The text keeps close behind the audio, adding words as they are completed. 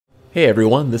Hey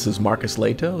everyone, this is Marcus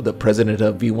Lehto, the president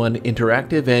of V1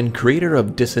 Interactive and creator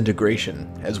of Disintegration,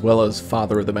 as well as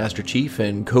father of the Master Chief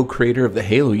and co-creator of the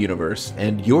Halo universe,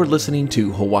 and you're listening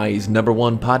to Hawaii's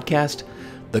 #1 podcast,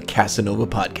 the Kasanova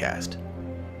Podcast.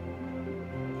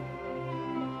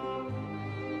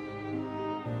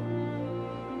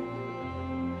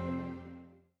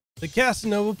 The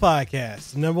Kasanova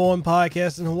Podcast, the #1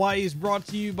 podcast in Hawaii, is brought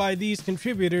to you by these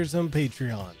contributors on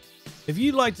Patreon. If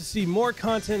you'd like to see more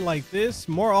content like this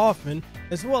more often,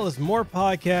 as well as more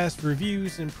podcast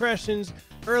reviews, impressions,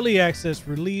 early access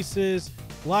releases,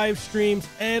 live streams,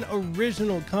 and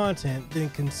original content, then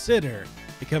consider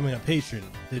becoming a patron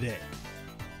today.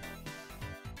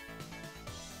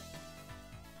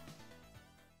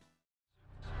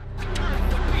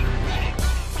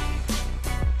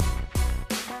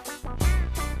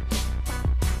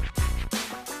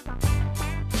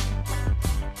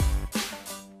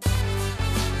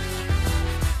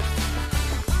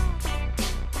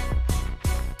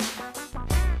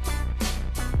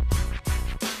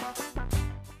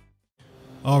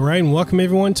 All right, and welcome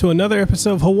everyone to another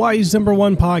episode of Hawaii's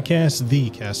 #1 podcast,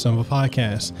 the Kasanova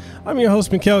Podcast. I'm your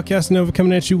host, Mekel Kasanova,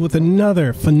 coming at you with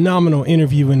another phenomenal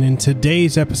interview. And in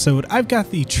today's episode, I've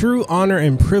got the true honor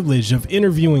and privilege of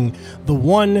interviewing the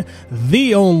one,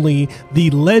 the only,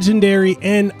 the legendary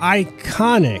and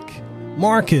iconic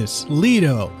Marcus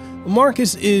Lehto.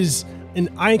 Marcus is an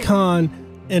icon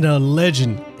and a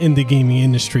legend in the gaming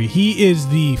industry. He is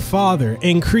the father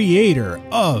and creator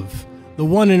of the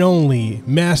one and only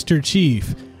Master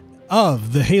Chief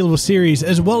of the Halo series,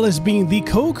 as well as being the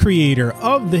co-creator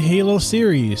of the Halo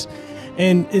series.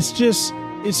 And it's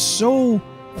so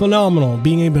phenomenal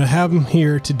being able to have him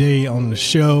here today on the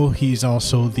show. He's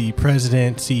also the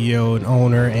president, CEO, and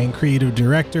owner and creative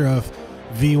director of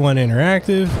V1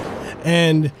 Interactive.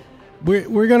 And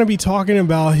we're going to be talking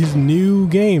about his new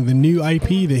game, the new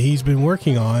IP that he's been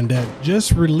working on that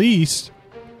just released,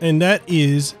 and that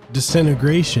is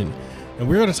Disintegration. And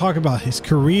we're going to talk about his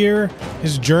career,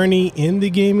 his journey in the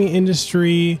gaming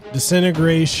industry,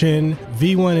 Disintegration,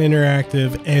 V1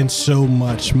 Interactive, and so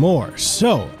much more.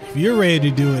 So, if you're ready to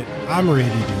do it, I'm ready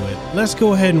to do it. Let's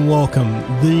go ahead and welcome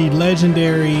the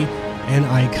legendary and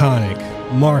iconic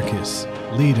Marcus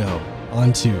Lehto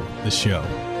onto the show.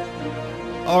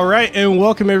 All right, and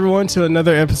welcome everyone to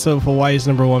another episode of Hawaii's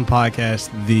 #1 podcast,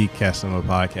 the Kasanova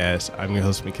Podcast. I'm your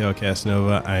host, Mekel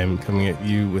Kasanova. I am coming at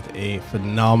you with a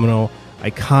phenomenal,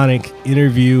 iconic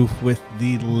interview with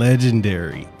the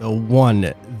legendary, the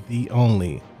one, the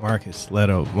only, Marcus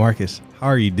Lehto. Marcus, how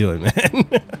are you doing, man?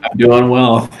 I'm doing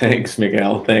well. Thanks,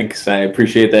 Miguel. Thanks. I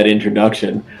appreciate that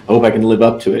introduction. I hope I can live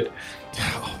up to it.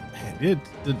 Oh, man,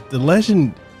 dude, the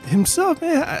legend himself,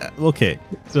 man. Okay,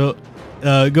 so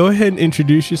go ahead and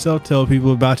introduce yourself. Tell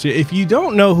people about you. If you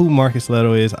don't know who Marcus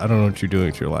Lehto is, I don't know what you're doing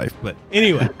with your life. But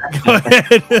anyway, go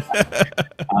ahead.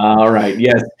 All right.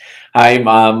 Yes. Hi,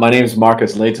 my name is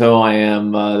Marcus Lehto. I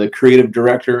am the creative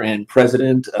director and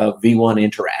president of V1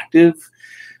 Interactive.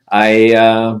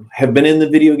 I have been in the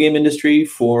video game industry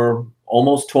for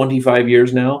almost 25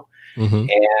 years now,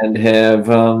 and have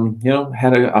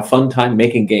had a fun time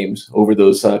making games over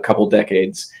those couple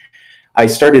decades. I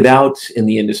started out in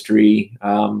the industry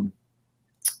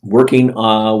working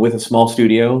with a small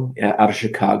studio out of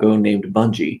Chicago named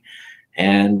Bungie.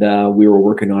 And we were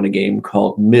working on a game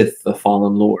called Myth, the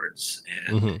Fallen Lords.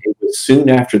 And it was soon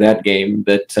after that game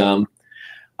that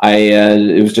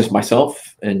it was just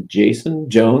myself and Jason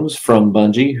Jones from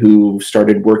Bungie who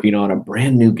started working on a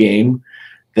brand new game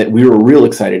that we were real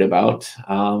excited about.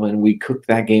 And we cooked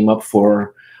that game up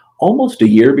for almost a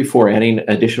year before adding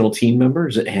additional team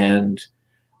members, and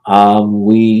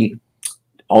we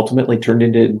ultimately turned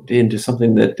into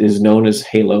something that is known as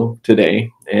Halo today,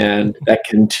 and that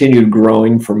continued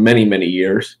growing for many, many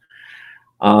years.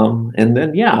 And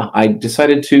then, I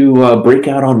decided to break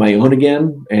out on my own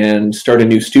again and start a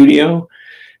new studio,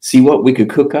 see what we could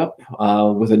cook up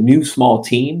with a new small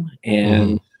team,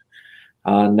 and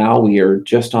now we are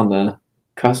just on the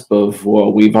cusp of,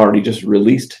 we've already just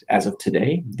released as of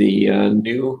today the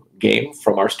new game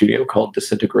from our studio called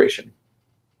Disintegration.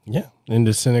 Yeah, and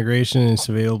Disintegration is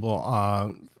available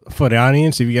for the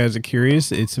audience. If you guys are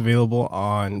curious, it's available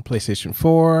on PlayStation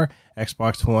 4,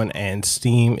 Xbox One, and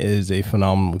Steam. It is a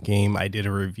phenomenal game. I did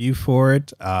a review for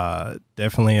it.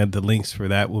 Definitely the links for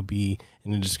that will be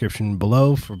in the description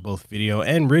below for both video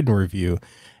and written review.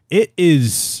 It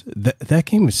is, that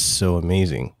game is so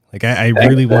amazing. Like, I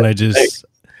really want to just,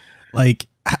 like,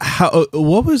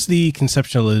 what was the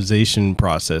conceptualization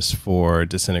process for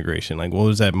Disintegration? Like, what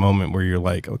was that moment where you're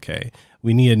like, okay,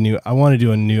 we need I want to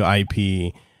do a new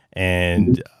IP,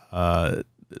 and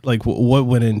like what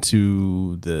went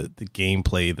into the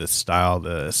gameplay, the style,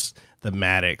 the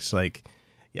thematics, like,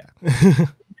 yeah.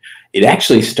 It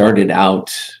actually started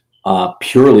out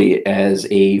purely as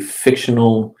a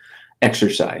fictional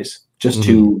exercise, just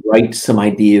to write some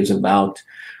ideas about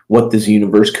what this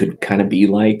universe could kind of be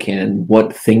like and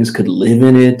what things could live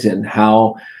in it and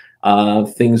how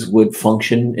things would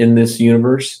function in this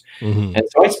universe. And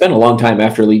so I spent a long time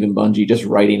after leaving Bungie just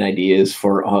writing ideas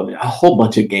for a whole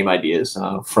bunch of game ideas,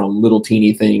 from little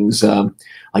teeny things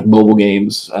like mobile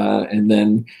games, and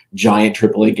then giant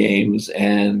AAA games,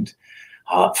 and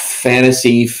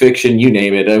fantasy fiction, you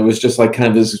name it. It was just like kind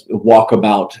of this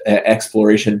walkabout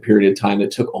exploration period of time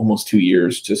that took almost 2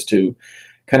 years just to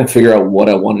kind of figure out what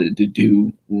I wanted to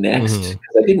do next.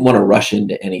 I didn't want to rush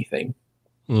into anything.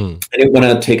 I didn't want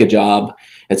to take a job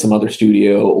at some other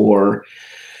studio or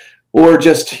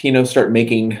just, you know, start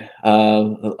making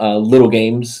little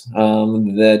games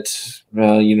that,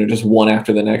 you know, just one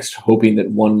after the next, hoping that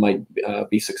one might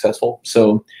be successful.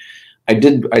 So I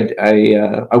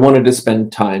wanted to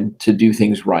spend time to do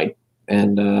things right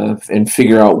and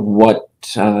figure out what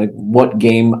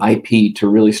game IP to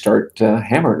really start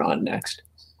hammering on next.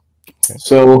 Okay.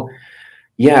 So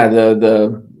yeah,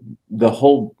 the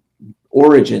whole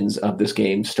origins of this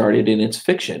game started in its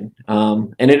fiction,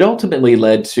 and it ultimately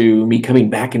led to me coming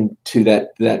back into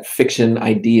that fiction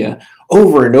idea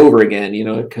over and over again, you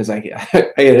know, because I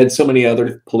had so many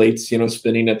other plates, you know,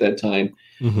 spinning at that time.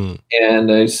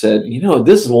 And I said, you know,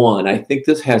 this one, I think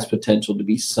this has potential to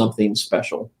be something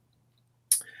special.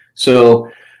 So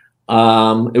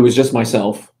it was just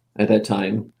myself at that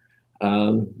time,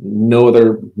 nobody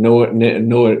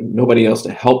else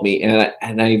to help me,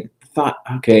 and I thought,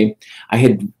 okay, I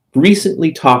had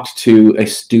recently talked to a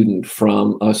student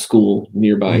from a school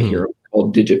nearby here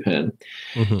called DigiPen.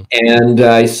 And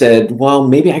I said, well,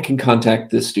 maybe I can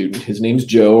contact this student. His name's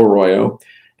Joe Arroyo,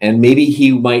 and maybe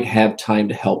he might have time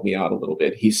to help me out a little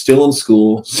bit. He's still in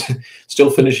school, still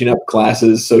finishing up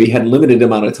classes, so he had limited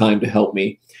amount of time to help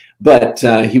me. But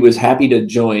he was happy to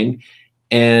join.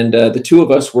 And the two of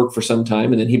us worked for some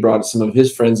time, and then he brought some of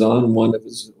his friends on, one of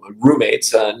his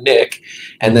roommates, Nick,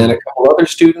 and then a couple other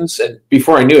students. And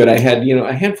before I knew it, I had, you know,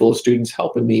 a handful of students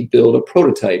helping me build a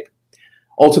prototype.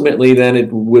 Ultimately, then it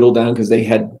whittled down because they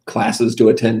had classes to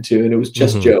attend to, and it was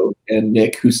just Joe and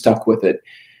Nick who stuck with it.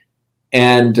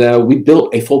 And we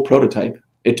built a full prototype.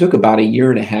 It took about 1.5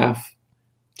 years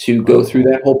to go through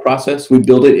that whole process. We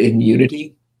built it in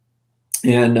Unity,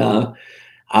 and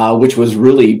which was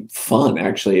really fun.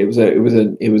 Actually, it's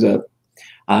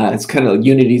kind of,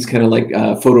 Unity's kind of like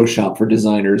Photoshop for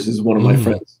designers, is one of my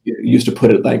friends used to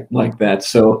put it like that.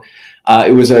 So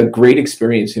it was a great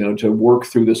experience, you know, to work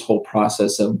through this whole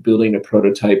process of building a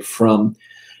prototype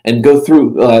and go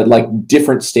through like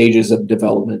different stages of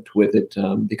development with it,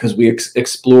 because we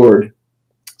explored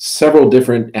several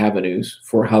different avenues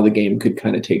for how the game could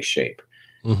kind of take shape.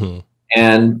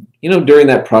 And, you know, during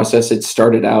that process, it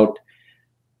started out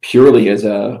purely as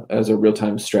a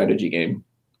real-time strategy game,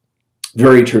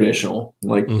 very traditional,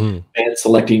 like and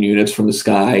selecting units from the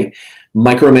sky,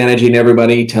 micromanaging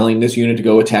everybody, telling this unit to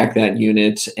go attack that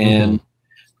unit, and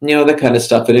you know, that kind of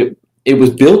stuff. And it was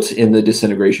built in the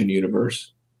Disintegration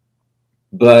universe,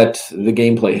 but the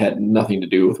gameplay had nothing to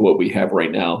do with what we have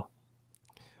right now.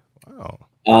 Wow.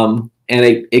 And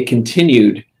it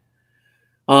continued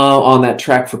on that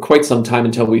track for quite some time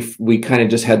until we kind of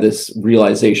just had this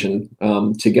realization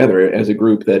together as a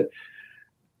group that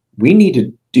we need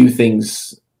to do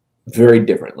things very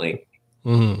differently.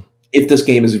 If this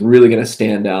game is really going to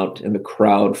stand out in the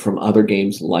crowd from other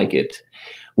games like it,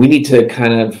 we need to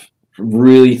kind of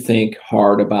really think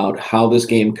hard about how this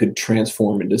game could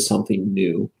transform into something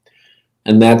new.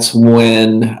 And that's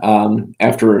when,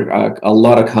 after a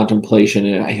lot of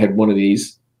contemplation, I had one of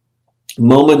these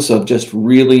moments of just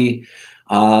really,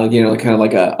 you know, kind of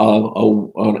like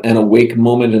an awake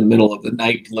moment in the middle of the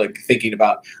night, like thinking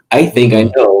about, I think I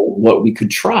know what we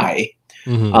could try.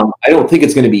 I don't think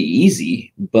it's going to be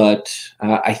easy, but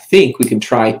I think we can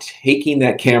try taking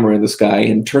that camera in the sky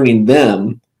and turning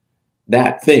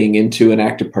that thing into an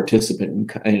active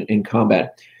participant in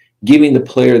combat, giving the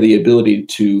player the ability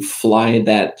to fly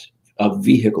that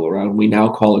vehicle around. We now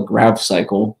call a grav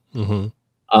cycle.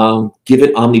 Give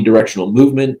it omnidirectional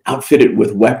movement, outfit it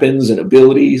with weapons and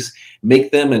abilities,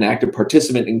 make them an active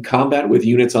participant in combat with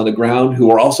units on the ground who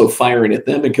are also firing at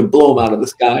them and can blow them out of the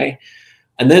sky,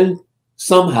 and then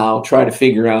somehow try to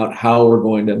figure out how we're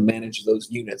going to manage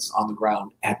those units on the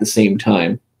ground at the same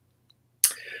time.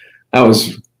 That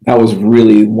was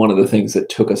really one of the things that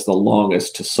took us the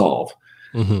longest to solve.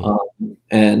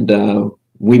 And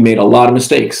we made a lot of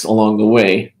mistakes along the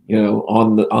way,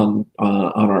 on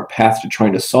our path to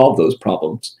trying to solve those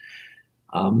problems.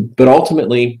 But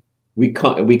ultimately, we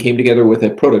came together with a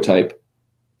prototype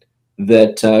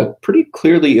that pretty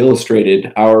clearly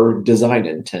illustrated our design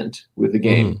intent with the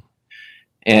game.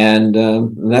 And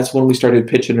that's when we started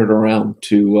pitching it around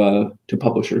to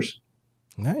publishers.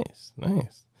 Nice.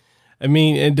 I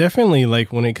mean, and definitely,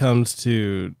 like, when it comes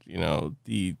to,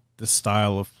 the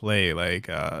style of play, like,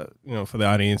 for the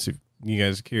audience, if you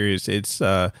guys are curious, it's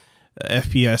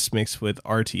FPS mixed with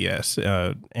RTS,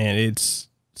 and it's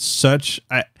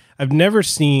I've never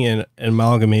seen an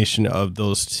amalgamation of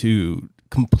those two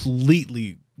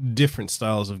completely different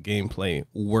styles of gameplay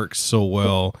work so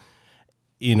well,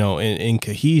 in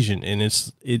cohesion. And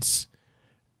it's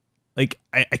like,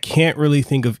 I can't really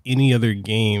think of any other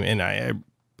game, and I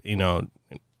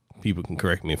people can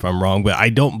correct me if I'm wrong, but I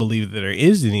don't believe that there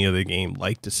is any other game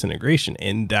like Disintegration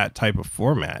in that type of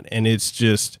format. And it's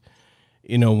just,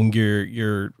 when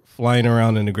you're flying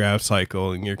around in a grav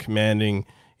cycle and you're commanding,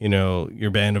 your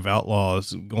band of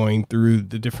outlaws, going through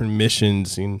the different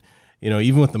missions, and,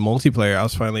 even with the multiplayer, I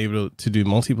was finally able to do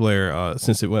multiplayer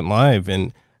since it went live,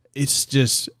 and it's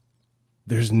just,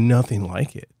 there's nothing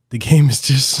like it. The game is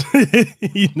just,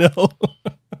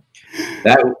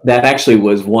 That actually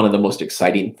was one of the most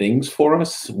exciting things for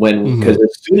us because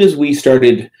as soon as we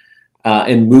started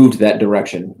and moved that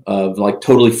direction of like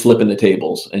totally flipping the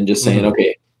tables and just saying,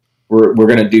 okay, we're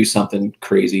going to do something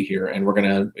crazy here, and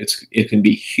it can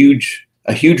be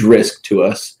a huge risk to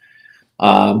us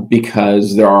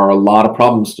because there are a lot of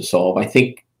problems to solve. I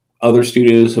think other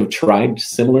studios have tried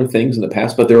similar things in the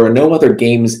past, but there are no other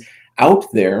games out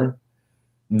there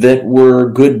that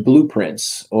were good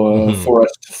blueprints for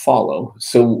us to follow.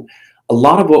 So a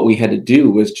lot of what we had to do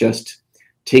was just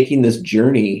taking this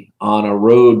journey on a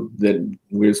road that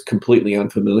was completely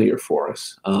unfamiliar for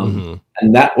us. And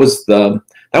that was the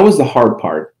hard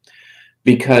part,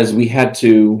 because we had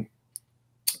to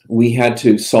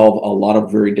solve a lot of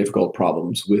very difficult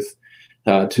problems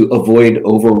to avoid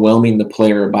overwhelming the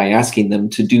player by asking them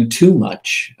to do too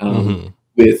much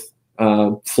with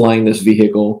flying this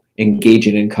vehicle,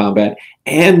 engaging in combat,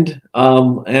 and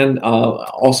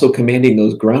also commanding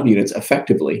those ground units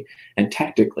effectively and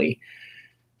tactically.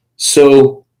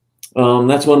 So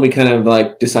that's when we kind of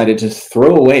like decided to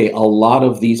throw away a lot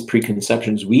of these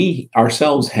preconceptions we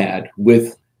ourselves had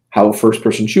with how a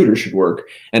first-person shooter should work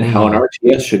and how an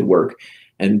RTS should work,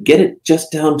 and get it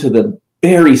just down to the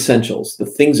bare essentials, the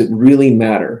things that really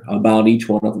matter about each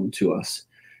one of them to us.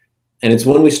 And it's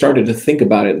when we started to think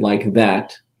about it like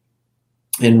that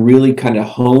and really kind of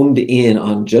honed in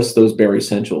on just those bare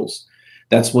essentials.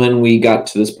 That's when we got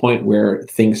to this point where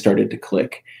things started to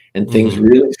click and things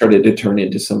really started to turn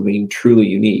into something truly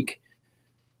unique.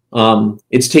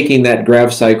 It's taking that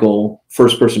grav cycle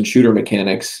first-person shooter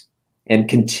mechanics and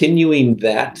continuing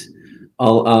that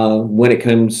when it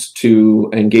comes to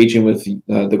engaging with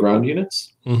the ground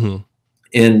units,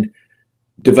 and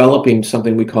developing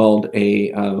something we called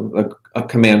a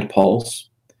command pulse.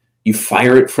 You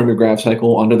fire it from your grav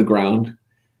cycle onto the ground,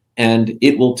 and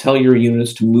it will tell your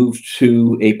units to move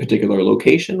to a particular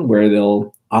location where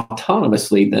they'll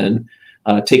autonomously then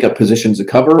take up positions of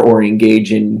cover or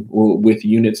engage with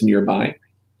units nearby.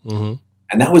 And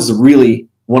that was really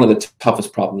one of the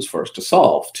toughest problems for us to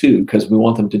solve too, because we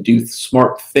want them to do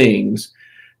smart things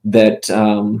that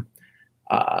are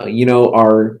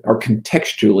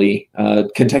contextually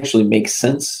make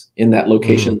sense in that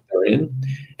location that they're in,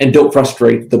 and don't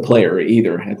frustrate the player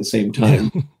either at the same time.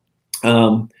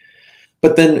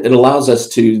 But then it allows us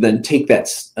to then take that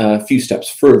few steps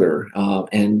further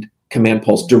and command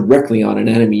pulse directly on an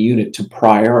enemy unit to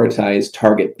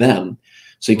target them,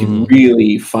 so you can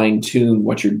really fine-tune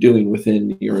what you're doing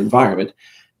within your environment,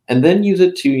 and then use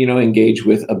it to engage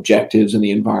with objectives in the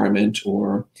environment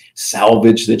or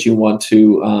salvage that you want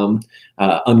to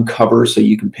uncover, so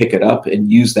you can pick it up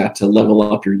and use that to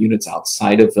level up your units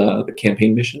outside of the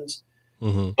campaign missions.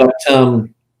 But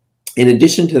in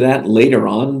addition to that, later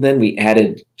on, then we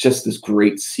added just this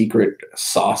great secret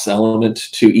sauce element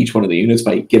to each one of the units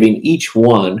by giving each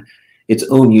one its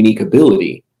own unique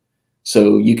ability.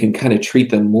 So you can kind of treat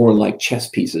them more like chess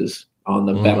pieces on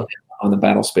the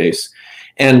battle space.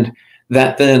 And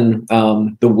that then,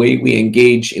 the way we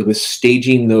engage with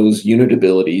staging those unit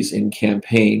abilities in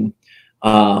campaign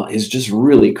is just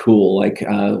really cool. Like,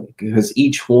 because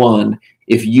each one,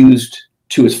 if used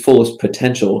to its fullest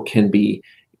potential, can be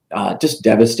just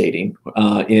devastating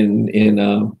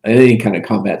in any kind of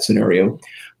combat scenario,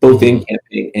 both in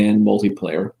campaign and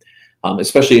multiplayer.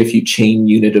 Especially if you chain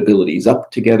unit abilities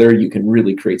up together, you can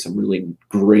really create some really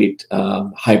great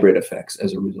hybrid effects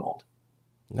as a result.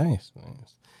 Nice.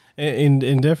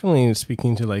 And definitely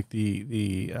speaking to like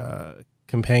the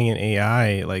companion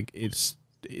AI, like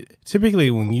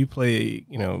typically when you play,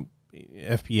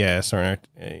 FPS or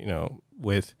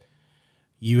with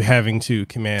you having to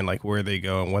command like where they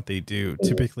go and what they do,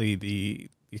 typically the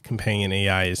companion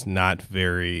AI is not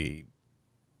very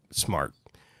smart.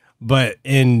 But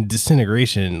in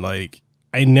Disintegration, like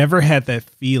I never had that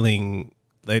feeling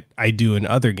that I do in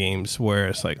other games where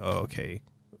it's like, oh, okay,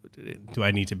 do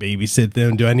I need to babysit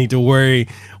them? Do I need to worry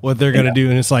what they're going to do?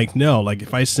 And it's like, no, like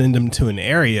if I send them to an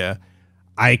area,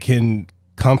 I can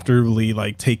comfortably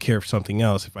like take care of something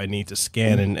else. If I need to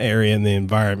scan an area in the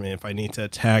environment, if I need to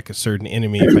attack a certain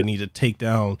enemy, if I need to take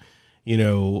down,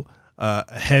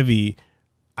 a heavy,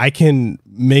 I can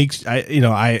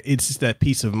it's just that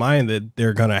peace of mind that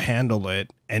they're going to handle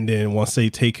it. And then once they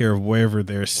take care of wherever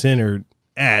they're centered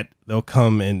at, they'll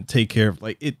come and take care of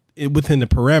like it within the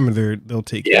parameter. They'll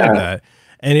take care of that.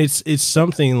 And it's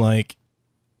something like,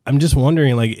 I'm just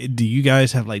wondering, like, do you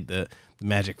guys have like the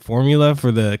magic formula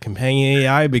for the companion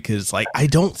AI? Because like, I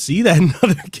don't see that in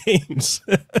other games.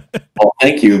 Well,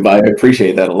 thank you. I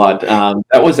appreciate that a lot.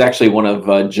 That was actually one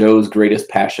of Joe's greatest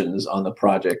passions on the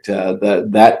project.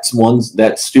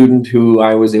 That student who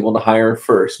I was able to hire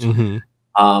first,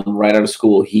 right out of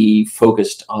school. He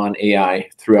focused on AI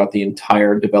throughout the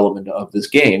entire development of this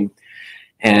game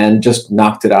and just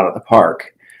knocked it out of the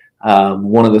park.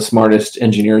 One of the smartest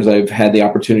engineers I've had the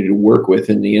opportunity to work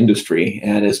with in the industry,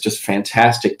 and it's just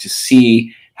fantastic to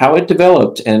see how it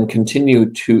developed and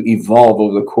continued to evolve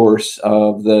over the course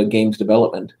of the game's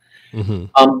development.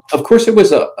 Of course, it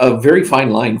was a very fine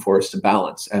line for us to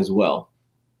balance as well,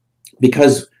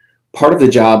 because part of the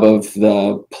job of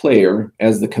the player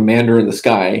as the commander in the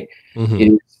sky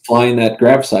is flying that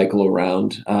grav cycle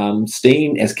around,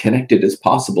 staying as connected as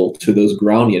possible to those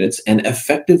ground units and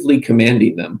effectively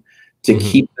commanding them to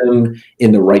keep them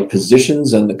in the right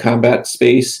positions in the combat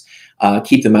space,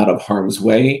 keep them out of harm's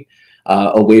way,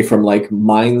 away from like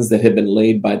mines that have been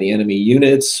laid by the enemy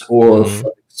units, or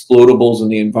from explodables in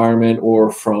the environment,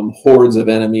 or from hordes of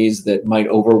enemies that might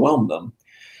overwhelm them.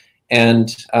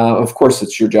 And of course,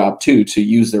 it's your job too to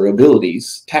use their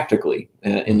abilities tactically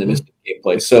in the midst of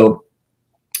gameplay. So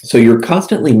you're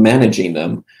constantly managing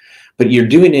them, but you're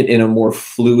doing it in a more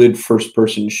fluid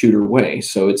first-person shooter way.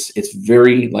 So it's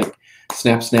very like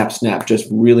snap, snap, snap, just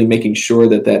really making sure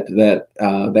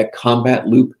that combat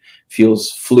loop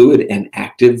feels fluid and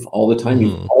active all the time.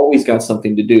 You've always got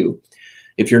something to do.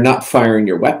 If you're not firing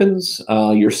your weapons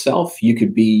yourself, you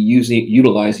could be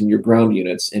utilizing your ground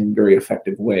units in very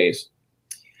effective ways.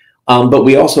 But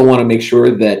we also want to make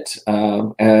sure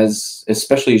that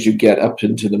especially as you get up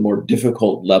into the more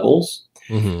difficult levels,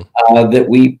 that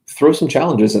we throw some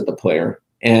challenges at the player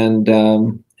and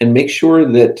make sure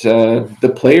that the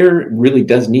player really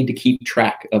does need to keep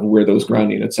track of where those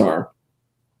ground units are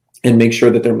and make sure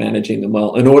that they're managing them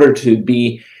well in order to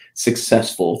be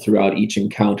successful throughout each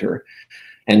encounter.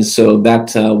 And so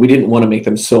that we didn't want to make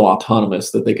them so autonomous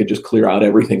that they could just clear out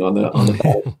everything on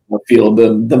the field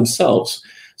themselves.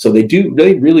 So they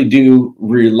really do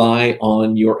rely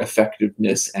on your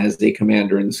effectiveness as a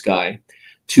commander in the sky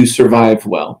to survive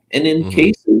well. And in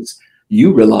cases,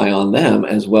 you rely on them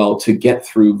as well to get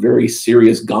through very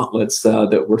serious gauntlets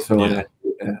that we're throwing at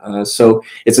you. So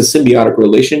it's a symbiotic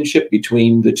relationship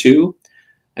between the two.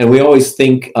 And we always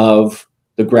think of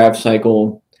the grav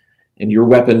cycle and your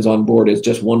weapons on board as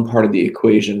just one part of the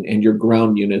equation, and your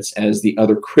ground units as the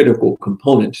other critical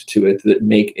component to it that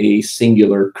make a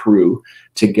singular crew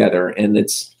together. And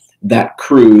it's that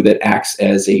crew that acts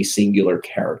as a singular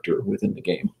character within the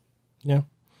game. Yeah.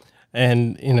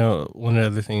 And, one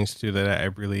of the things too that I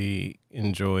really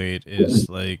enjoyed is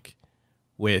like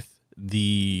with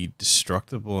the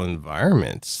destructible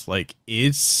environments, like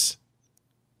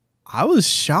I was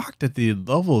shocked at the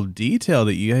level of detail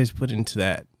that you guys put into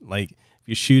that. Like if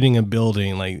you're shooting a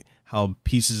building, like how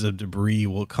pieces of debris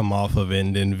will come off of it,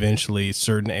 and then eventually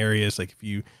certain areas, like if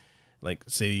you like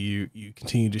say you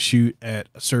continue to shoot at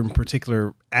a certain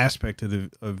particular aspect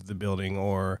of the building,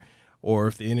 or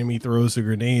if the enemy throws a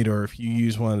grenade, or if you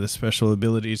use one of the special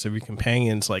abilities of your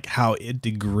companions, like how it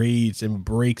degrades and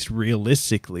breaks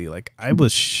realistically. Like I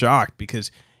was shocked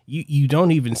because you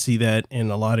don't even see that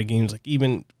in a lot of games, like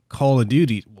even Call of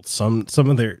Duty. Well, some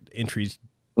of their entries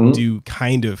do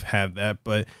kind of have that,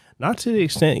 but not to the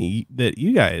extent that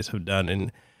you guys have done.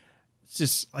 And it's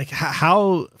just like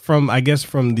how from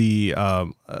the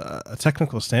a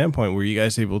technical standpoint, were you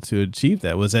guys able to achieve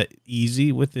that? Was that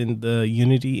easy within the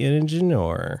Unity engine,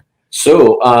 or?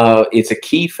 So it's a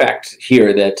key fact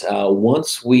here that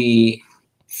once we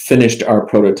finished our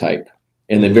prototype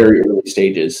in the very early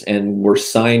stages, and we're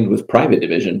signed with Private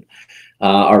Division,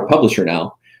 our publisher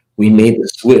now. We made the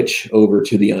switch over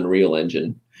to the Unreal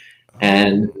Engine.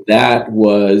 And that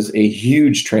was a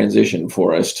huge transition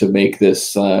for us to make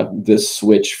this this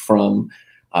switch from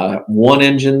one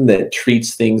engine that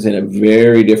treats things in a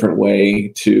very different way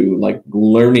to like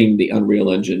learning the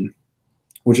Unreal Engine,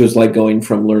 which was like going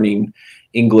from learning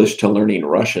English to learning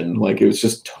Russian. Like it was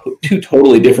just two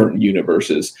totally different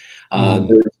universes.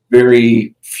 There's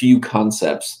very few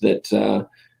concepts that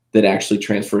that actually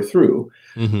transfer through.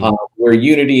 Where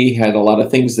Unity had a lot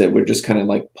of things that were just kind of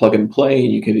like plug and play,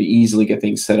 and you could easily get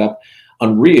things set up.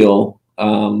 Unreal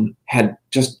had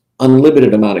just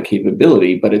unlimited amount of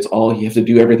capability, but it's all, you have to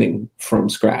do everything from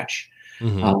scratch.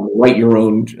 Write your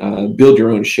own, build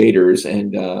your own shaders,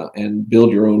 and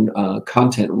build your own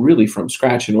content really from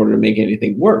scratch in order to make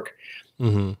anything work.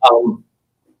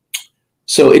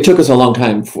 So it took us a long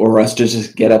time for us to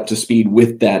just get up to speed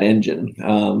with that engine,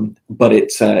 but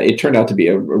it turned out to be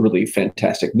a really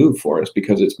fantastic move for us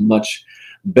because it's much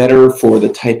better for the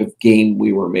type of game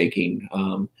we were making,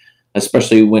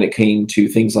 especially when it came to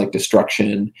things like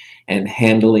destruction and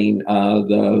handling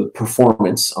the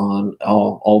performance on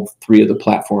all three of the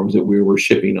platforms that we were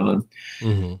shipping on.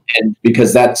 And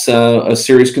because that's a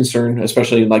serious concern,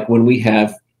 especially like when we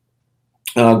have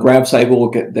grav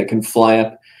cycle that can fly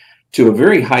up to a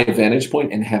very high vantage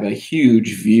point and have a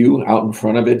huge view out in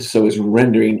front of it, so it's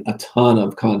rendering a ton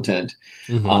of content.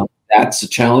 That's a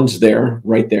challenge there,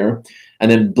 right there. And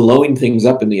then blowing things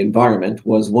up in the environment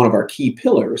was one of our key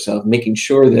pillars of making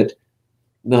sure that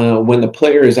when the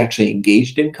player is actually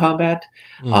engaged in combat,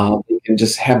 they can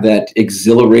just have that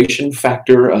exhilaration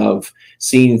factor of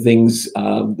seeing things,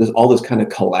 all this kind of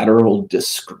collateral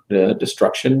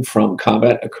destruction from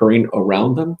combat occurring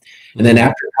around them. And then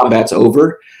after combat's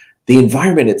over, the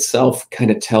environment itself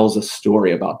kind of tells a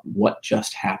story about what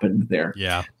just happened there.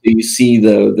 So you see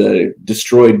the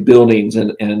destroyed buildings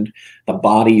and the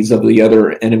bodies of the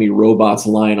other enemy robots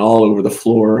lying all over the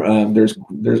floor. There's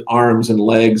arms and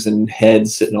legs and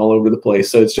heads sitting all over the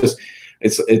place. So it's just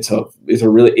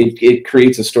it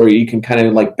creates a story. You can kind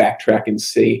of like backtrack and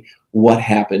see what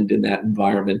happened in that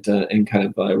environment and kind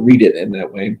of read it in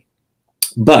that way.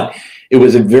 But it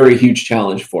was a very huge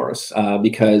challenge for us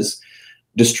because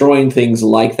destroying things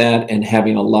like that and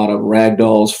having a lot of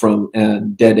ragdolls from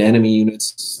dead enemy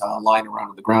units lying around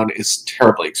on the ground is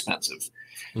terribly expensive.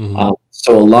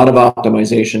 So a lot of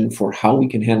optimization for how we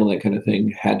can handle that kind of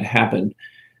thing had to happen,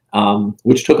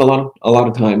 which took a lot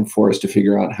of time for us to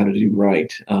figure out how to do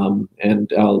right.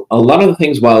 And a lot of the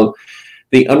things, while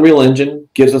the Unreal Engine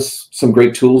gives us some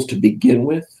great tools to begin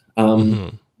with,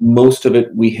 most of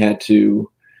it we had to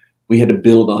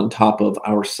build on top of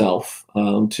ourselves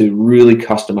to really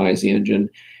customize the engine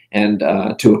and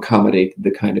to accommodate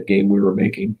the kind of game we were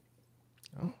making.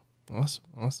 Oh,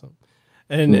 awesome.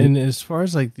 And as far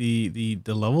as like the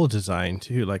level design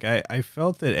too, like I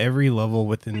felt that every level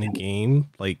within the game,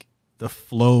 like the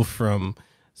flow from,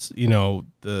 you know,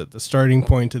 the starting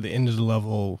point to the end of the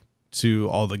level to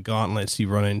all the gauntlets you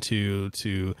run into, to,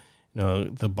 you know,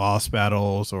 the boss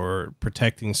battles or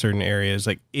protecting certain areas,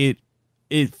 like it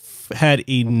had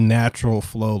a natural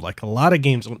flow. Like a lot of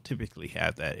games don't typically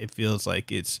have that. It feels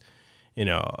like it's, you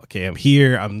know, okay, I'm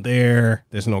here, I'm there.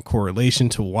 There's no correlation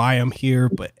to why I'm here,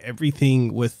 but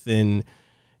everything within,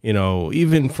 you know,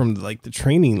 even from like the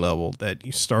training level that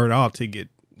you start off to get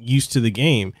used to the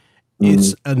game,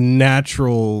 it's a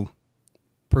natural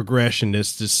progression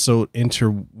that's just so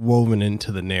interwoven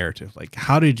into the narrative. Like,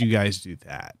 how did you guys do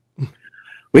that?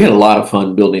 We had a lot of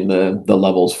fun building the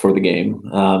levels for the game,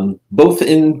 both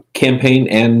in campaign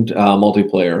and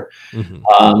multiplayer,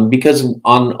 because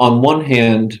on one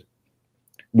hand,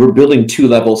 we're building two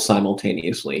levels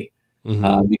simultaneously,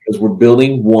 because we're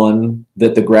building one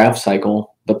that the grav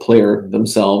cycle, the player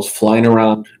themselves flying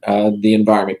around the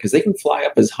environment, because they can fly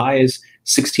up as high as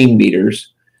 16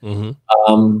 meters,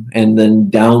 and then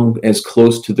down as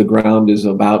close to the ground as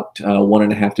about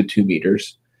 1.5 to 2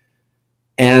 meters.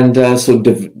 And so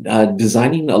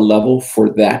designing a level for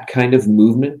that kind of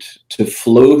movement to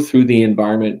flow through the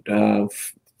environment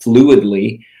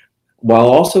fluidly, while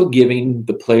also giving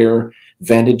the player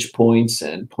vantage points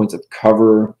and points of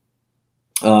cover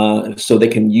so they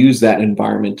can use that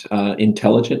environment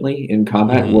intelligently in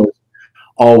combat, was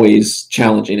always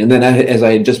challenging. And then, as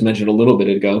I had just mentioned a little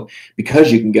bit ago,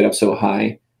 because you can get up so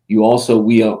high, you also,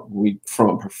 we from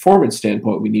a performance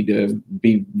standpoint, we need to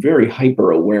be very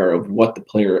hyper aware of what the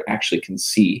player actually can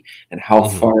see and how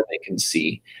far they can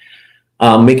see,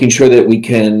 making sure that we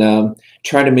can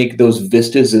try to make those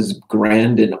vistas as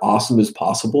grand and awesome as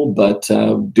possible, but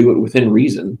do it within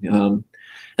reason.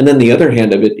 And And then the other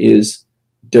hand of it is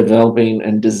developing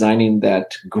and designing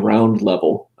that ground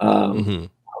level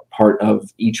part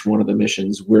of each one of the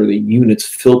missions, where the units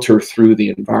filter through the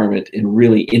environment in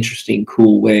really interesting,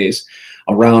 cool ways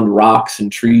around rocks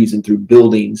and trees and through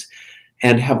buildings,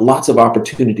 and have lots of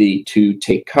opportunity to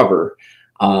take cover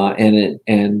and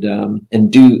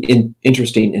do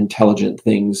interesting, intelligent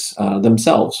things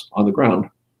themselves on the ground.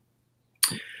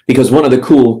 Because one of the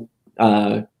cool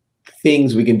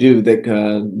things we can do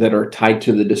that are tied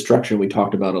to the destruction we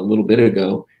talked about a little bit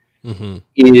ago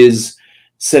is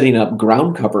setting up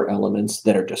ground cover elements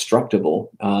that are destructible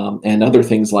and other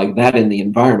things like that in the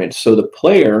environment, so the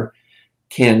player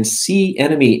can see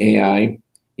enemy AI,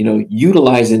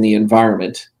 utilizing the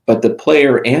environment, but the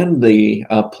player and the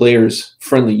player's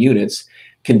friendly units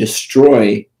can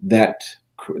destroy that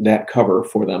cover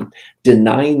for them,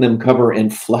 denying them cover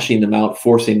and flushing them out,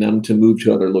 forcing them to move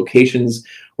to other locations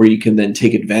where you can then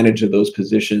take advantage of those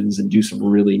positions and do some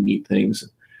really neat things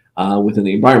within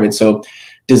the environment. So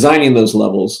designing those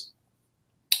levels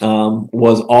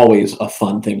was always a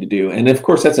fun thing to do. And of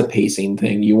course, that's a pacing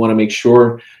thing. You want to make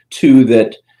sure too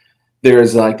that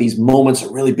there's like these moments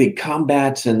of really big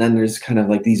combat, and then there's kind of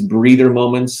like these breather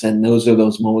moments, and those are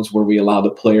those moments where we allow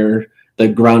the player, the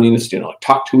ground units, to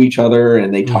talk to each other,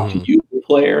 and they talk to you, the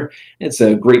player. It's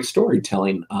a great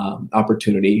storytelling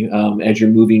opportunity as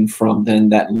you're moving from then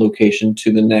that location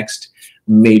to the next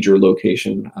major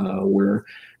location where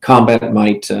combat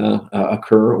might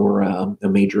occur or a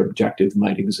major objective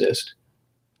might exist.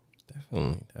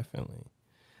 Definitely.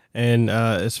 And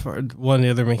as far as one of the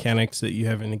other mechanics that you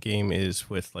have in the game is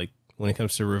with, like, when it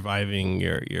comes to reviving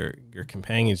your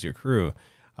companions, your crew,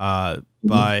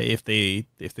 by if they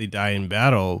die in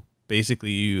battle,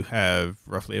 basically you have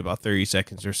roughly about 30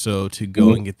 seconds or so to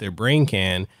go and get their brain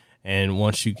can. And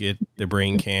once you get the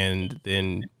brain can,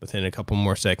 then within a couple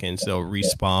more seconds they'll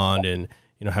respawn and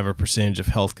have a percentage of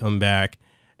health come back.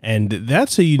 And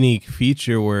that's a unique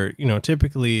feature where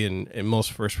typically in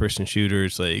most first-person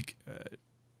shooters, like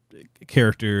a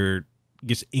character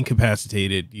gets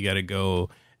incapacitated, you got to go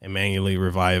and manually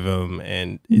revive them,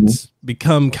 and it's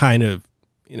become kind of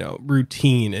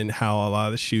routine in how a lot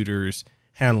of the shooters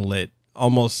handle it,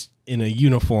 almost in a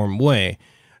uniform way.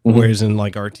 Whereas in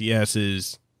like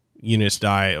RTSs, units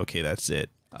die, okay, that's it.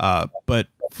 But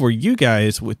for you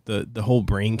guys with the whole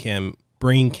brain can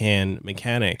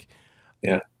mechanic,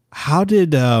 how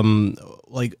did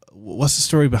what's the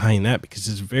story behind that? Because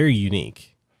it's very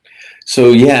unique.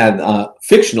 So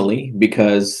fictionally,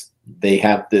 because they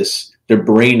have their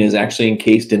brain is actually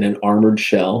encased in an armored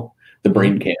shell, the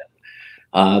brain can.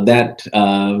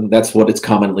 That's what it's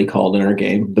commonly called in our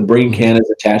game. The brain can is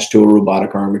attached to a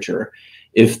robotic armature.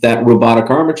 If that robotic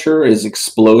armature is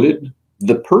exploded,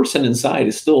 the person inside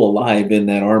is still alive in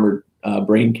that armored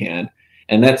brain can,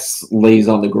 and that lays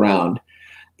on the ground.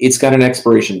 It's got an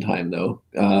expiration time though,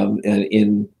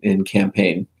 in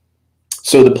campaign.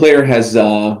 So the player has,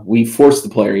 we force the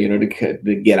player,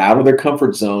 to get out of their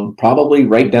comfort zone, probably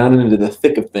right down into the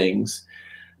thick of things,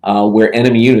 where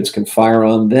enemy units can fire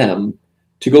on them,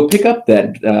 to go pick up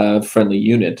that friendly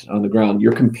unit on the ground.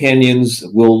 Your companions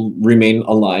will remain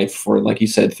alive for, like you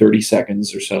said, 30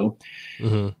 seconds or so.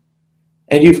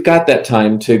 And you've got that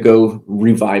time to go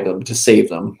revive them, to save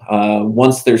them.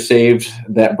 Once they're saved,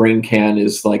 that brain can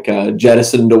is like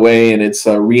jettisoned away, and it's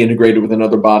reintegrated with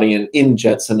another body and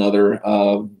injects another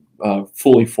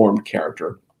fully formed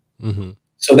character.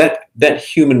 So that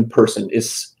human person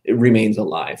remains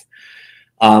alive.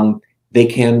 They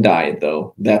can die,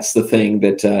 though. That's the thing,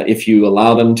 that if you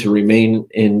allow them to remain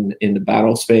in the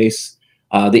battle space,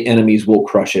 the enemies will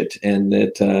crush it, and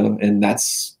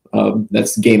that's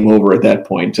game over at that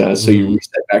point. So you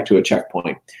reset back to a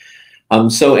checkpoint.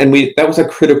 That was a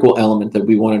critical element that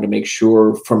we wanted to make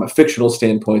sure, from a fictional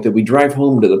standpoint, that we drive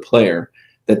home to the player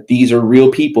that these are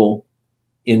real people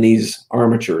in these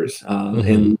armatures,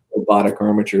 in robotic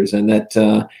armatures, and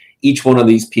that each one of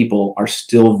these people are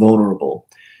still vulnerable.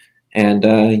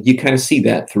 And you kind of see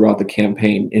that throughout the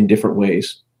campaign in different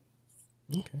ways.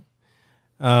 Okay.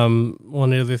 One of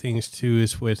the other things too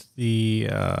is with the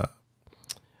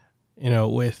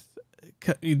with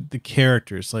the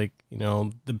characters, like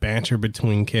the banter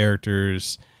between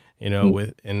characters,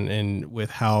 with and with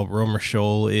how Romer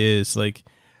Shoal is, like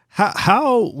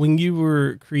how when you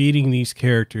were creating these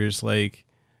characters, like,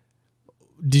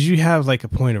 did you have like a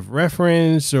point of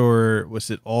reference, or was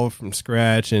it all from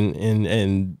scratch?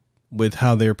 And with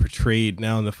how they're portrayed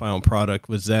now in the final product,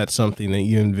 was that something that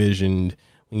you envisioned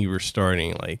when you were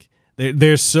starting? Like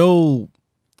they're so,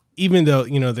 even though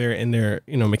they're in their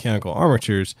mechanical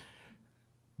armatures,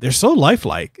 they're so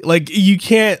lifelike. Like you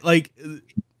can't, like,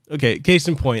 okay, case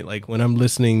in point, like when I'm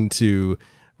listening to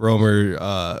Romer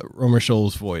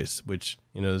Scholl's voice, which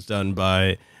is done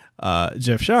by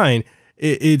Jeff Shine,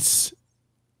 it's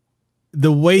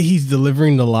the way he's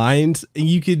delivering the lines.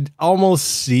 You could almost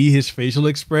see his facial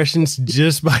expressions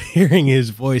just by hearing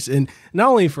his voice, and not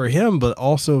only for him but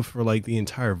also for like the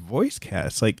entire voice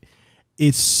cast. Like,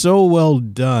 it's so well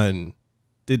done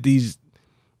that these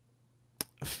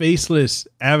faceless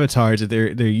avatars that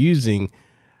they're using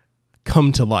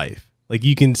come to life. Like,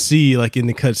 you can see like in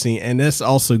the cutscene, and that's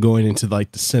also going into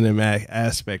like the cinematic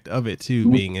aspect of it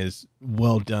too, being as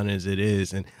well done as it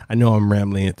is. And I know I'm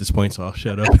rambling at this point, so I'll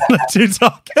shut up and let you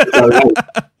talk.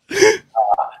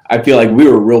 I feel like we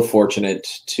were real fortunate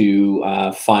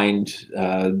to find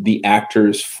the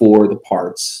actors for the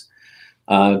parts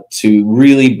to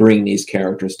really bring these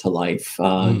characters to life.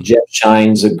 Jeff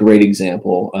Shine's a great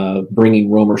example of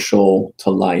bringing Romer Scholl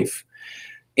to life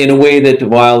in a way that,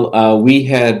 while we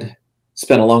had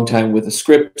spent a long time with the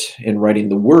script and writing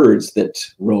the words that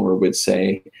Romer would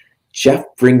say, Jeff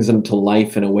brings them to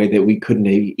life in a way that we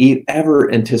couldn't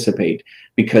ever anticipate,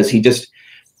 because he just,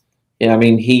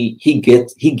 he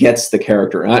gets the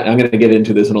character. I'm going to get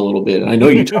into this in a little bit, and I know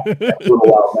you talked about it a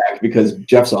little while back, because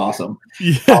Jeff's awesome.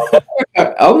 Yeah.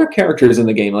 Other characters in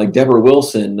the game, like Deborah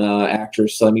Wilson,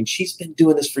 actress, she's been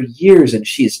doing this for years, and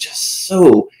she's just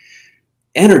so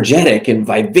energetic and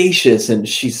vivacious, and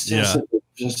she's just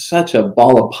such a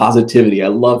ball of positivity. I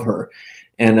love her.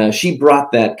 And she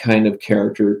brought that kind of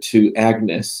character to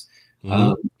Agnes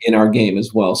in our game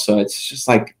as well. So it's just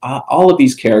like all of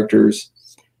these characters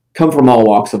come from all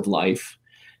walks of life.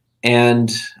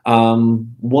 And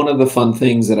one of the fun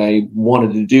things that I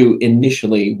wanted to do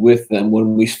initially with them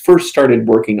when we first started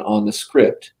working on the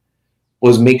script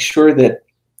was make sure that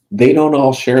they don't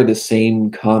all share the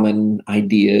same common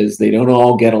ideas. They don't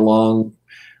all get along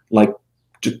like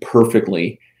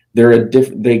perfectly.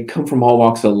 They come from all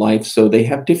walks of life, so they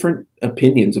have different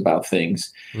opinions about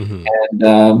things.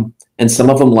 And some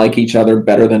of them like each other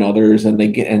better than others,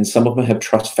 and some of them have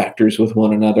trust factors with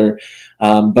one another.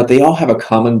 But they all have a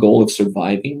common goal of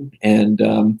surviving and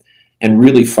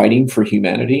really fighting for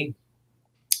humanity.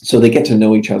 So they get to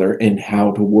know each other and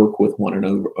how to work with one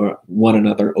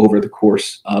another over the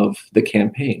course of the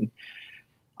campaign.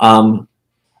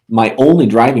 My only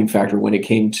driving factor when it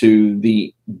came to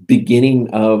the beginning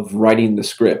of writing the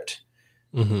script,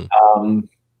 in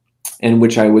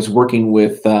which I was working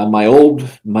with my old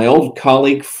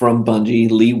colleague from Bungie,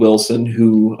 Lee Wilson,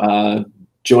 who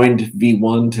joined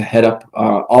V1 to head up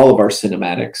all of our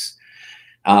cinematics.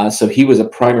 So he was a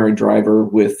primary driver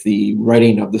with the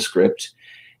writing of the script,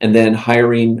 and then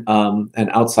hiring an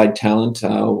outside talent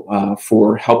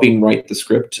for helping write the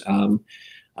script.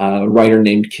 A writer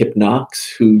named Kip Knox,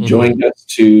 who joined us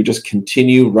to just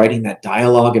continue writing that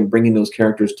dialogue and bringing those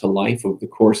characters to life over the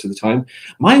course of the time.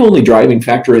 My only driving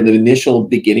factor in the initial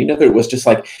beginning of it was just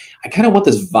like, I kind of want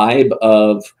this vibe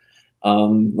of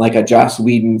like a Joss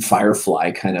Whedon Firefly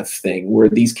kind of thing, where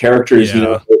these characters,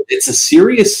 it's a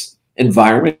serious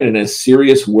environment and a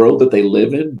serious world that they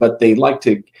live in, but they like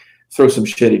to throw some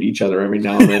shit at each other every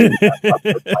now and then.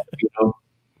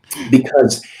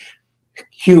 Because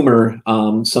humor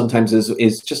sometimes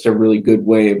is just a really good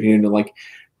way of like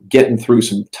getting through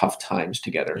some tough times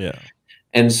together.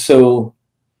 And so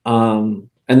and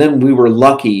then we were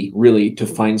lucky really to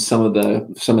find some of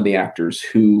the actors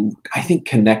who I think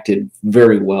connected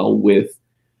very well with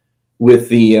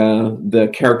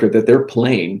the character that they're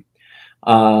playing.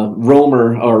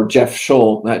 Romer, or Jeff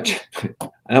Scholl,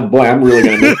 oh boy, I'm really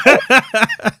gonna make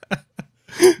that.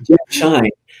 Jeff Shine.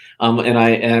 And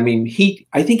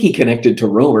I think he connected to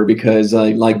Romer because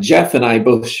like Jeff and I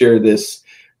both share this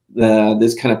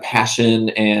kind of passion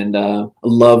and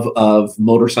love of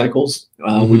motorcycles.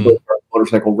 We both are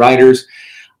motorcycle riders.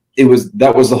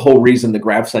 That was the whole reason the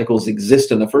Grav Cycles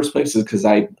exist in the first place, is because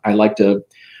I like to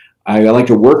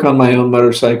work on my own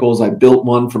motorcycles. I built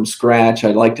one from scratch.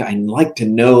 I like to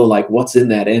know like what's in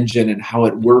that engine and how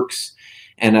it works.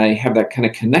 And I have that kind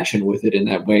of connection with it in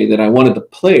that way, that I wanted the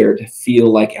player to feel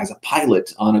like, as a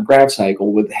pilot on a Grav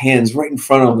Cycle with hands right in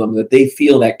front of them, that they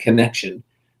feel that connection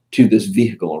to this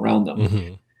vehicle around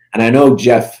them. And I know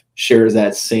Jeff shares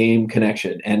that same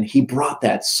connection, and he brought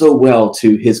that so well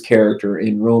to his character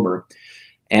in Romer.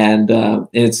 And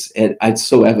it's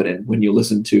so evident when you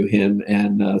listen to him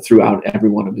and throughout every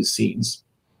one of his scenes.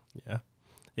 Yeah,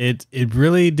 it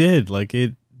really did. Like,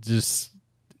 it just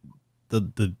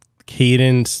the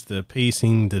cadence, the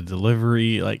pacing, the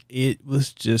delivery, like it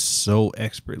was just so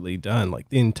expertly done. Like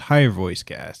the entire voice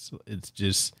cast, it's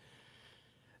just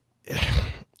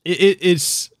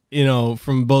it's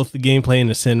from both the gameplay and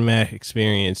the cinematic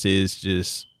experience is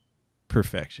just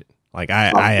perfection. Like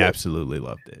I absolutely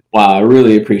loved it. Wow, I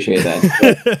really appreciate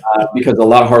that. Because a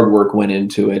lot of hard work went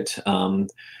into it.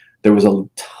 There was a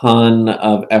ton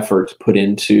of effort put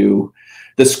into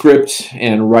the script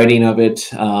and writing of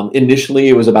it. Initially,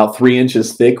 it was about 3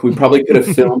 inches thick. We probably could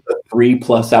have filmed a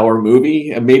 3+ hour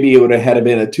movie, and maybe it would have had to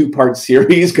been a 2-part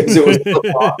series because it was so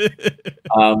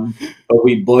long. But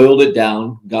we boiled it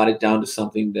down, got it down to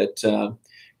something that,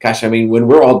 gosh, I mean, when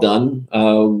we're all done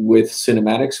with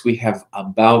cinematics, we have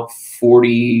about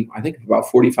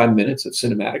 45 minutes of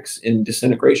cinematics in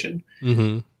Disintegration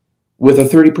with a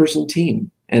 30-person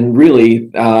team. And really,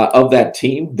 of that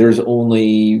team, there's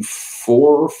only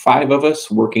 4 or 5 of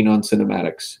us working on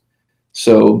cinematics.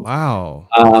 So, wow,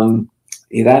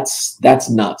 that's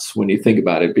nuts when you think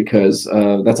about it, because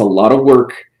that's a lot of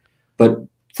work. But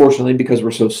fortunately, because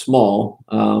we're so small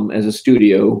as a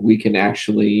studio, we can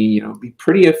actually, be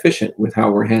pretty efficient with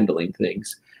how we're handling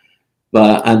things.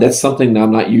 But that's something that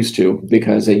I'm not used to,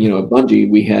 because at Bungie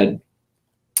we had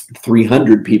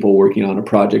 300 people working on a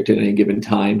project at any given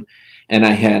time. And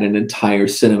I had an entire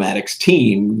cinematics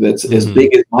team that's as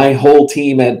big as my whole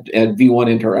team at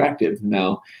V1 Interactive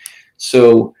now.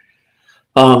 So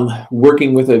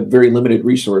working with a very limited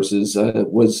resources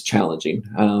was challenging,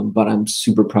 but I'm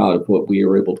super proud of what we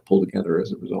were able to pull together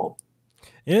as a result.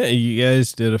 Yeah, you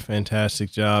guys did a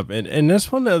fantastic job. And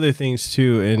that's one of the other things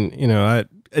too. And,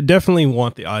 I definitely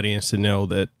want the audience to know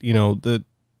that,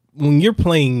 when you're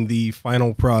playing the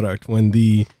final product, when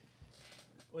the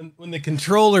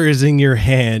controller is in your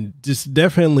hand, just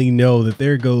definitely know that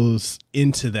there goes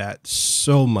into that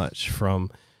so much, from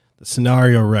the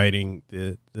scenario writing,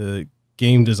 the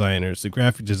game designers, the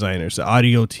graphic designers, the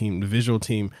audio team, the visual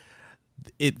team.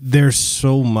 There's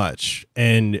so much.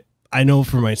 And I know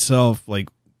for myself, like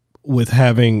with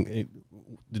having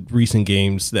the recent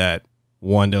games that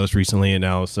was recently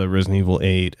announced, Resident Evil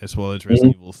 8, as well as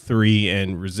Resident Evil 3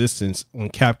 and Resistance,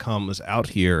 when Capcom was out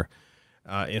here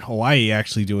in Hawaii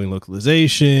actually doing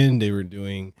localization, they were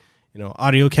doing,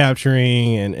 audio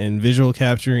capturing and visual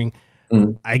capturing.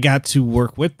 I got to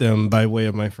work with them by way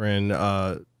of my friend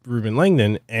Ruben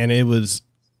Langdon, and it was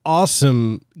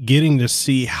awesome getting to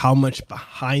see how much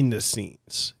behind the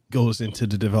scenes goes into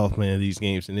the development of these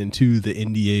games and into the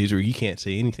NDAs, or you can't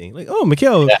say anything. Like, oh,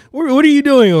 Mekel, what are you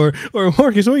doing? Or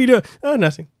Marcus, what are you doing? Oh,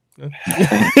 nothing. But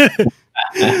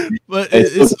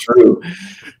it's true.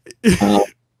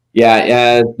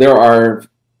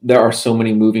 There are so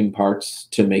many moving parts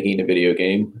to making a video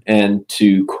game, and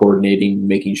to coordinating,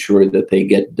 making sure that they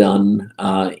get done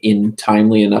in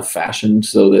timely enough fashion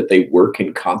so that they work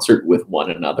in concert with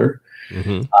one another.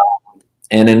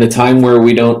 And in a time where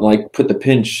we don't like put the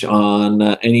pinch on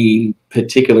any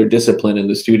particular discipline in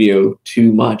the studio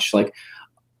too much, like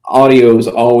audio is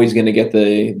always going to get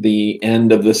the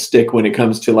end of the stick when it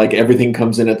comes to like everything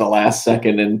comes in at the last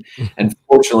second. And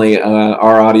fortunately,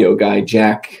 our audio guy,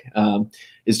 Jack,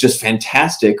 is just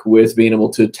fantastic with being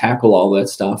able to tackle all that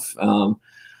stuff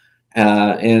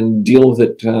and deal with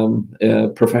it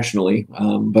professionally.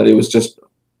 But it was just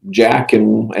Jack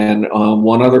and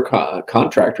one other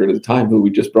contractor at the time who we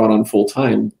just brought on full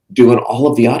time doing all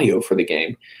of the audio for the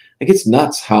game. Like, it's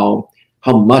nuts how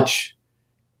much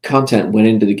content went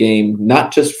into the game,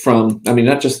 not just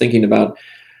thinking about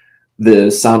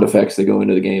the sound effects that go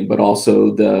into the game, but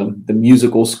also the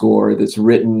musical score that's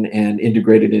written and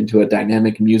integrated into a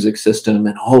dynamic music system,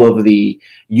 and all of the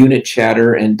unit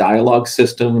chatter and dialogue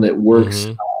system that works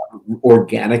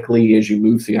organically as you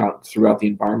move throughout the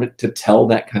environment to tell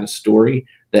that kind of story,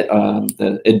 that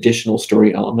the additional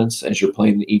story elements as you're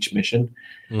playing each mission.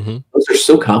 Those are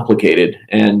so complicated.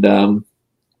 And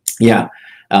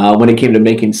when it came to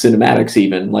making cinematics,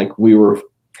 even like we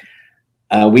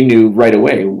knew right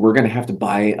away we're going to have to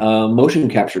buy a motion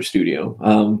capture studio,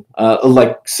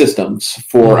 like systems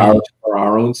for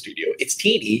our own studio. It's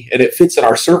teeny and it fits in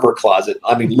our server closet.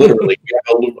 I mean, literally, we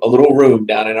have a little room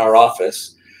down in our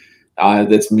office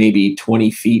that's maybe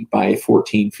 20 feet by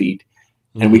 14 feet.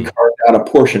 And we carved out a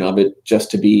portion of it just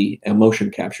to be a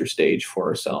motion capture stage for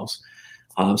ourselves.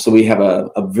 So we have a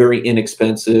very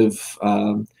inexpensive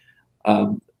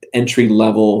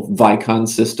entry-level Vicon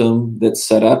system that's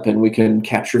set up, and we can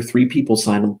capture 3 people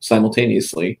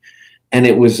simultaneously. And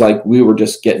it was like we were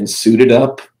just getting suited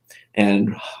up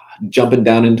and jumping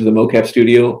down into the mocap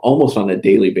studio almost on a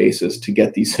daily basis to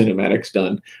get these cinematics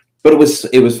done. But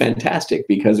it was fantastic,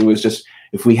 because it was just,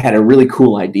 if we had a really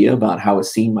cool idea about how a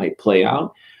scene might play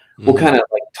out, we'll kind of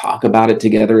like talk about it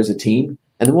together as a team,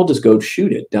 and then we'll just go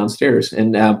shoot it downstairs.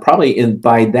 And probably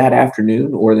by that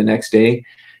afternoon or the next day,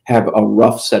 have a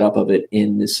rough setup of it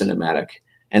in the cinematic.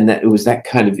 And that it was that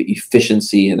kind of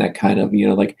efficiency and that kind of,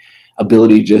 like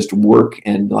ability to just work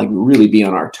and like really be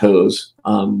on our toes,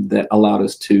 that allowed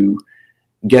us to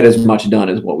get as much done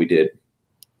as what we did.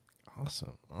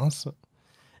 Awesome.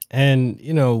 And,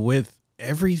 you know, with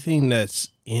everything that's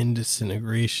in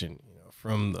Disintegration, you know,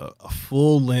 from a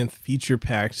full length feature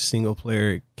packed single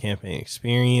player campaign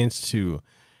experience to,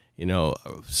 you know,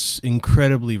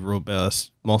 incredibly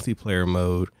robust multiplayer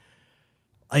mode,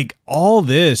 like all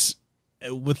this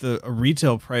with a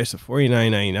retail price of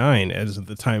 $49.99 as of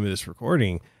the time of this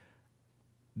recording,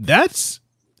 that's,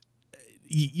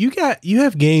 you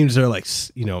have games that are like,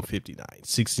 you know, 59,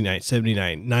 69,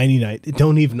 79, 99. They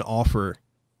don't even offer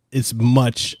as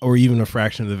much or even a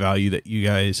fraction of the value that you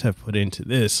guys have put into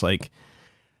this. Like,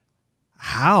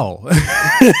 how?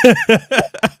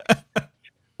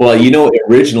 Well, you know,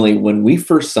 originally when we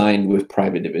first signed with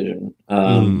Private Division,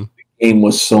 the game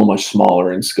was so much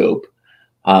smaller in scope.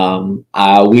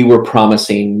 We were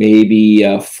promising maybe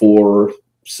a 4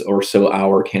 or so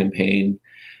hour campaign,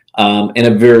 and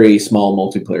a very small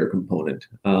multiplayer component,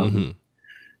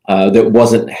 that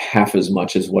wasn't half as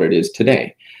much as what it is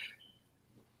today.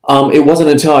 It wasn't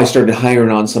until I started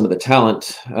hiring on some of the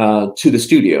talent to the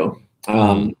studio.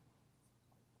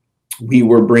 We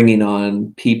were bringing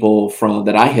on people from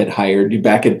that I had hired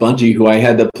back at Bungie, who I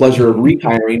had the pleasure of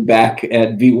rehiring back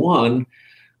at V1,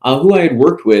 who I had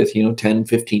worked with, you know, 10,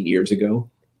 15 years ago.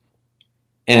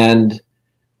 And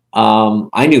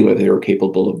I knew what they were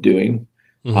capable of doing.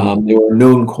 They were a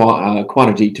known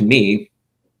quantity to me.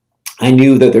 I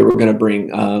knew that they were going to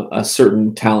bring a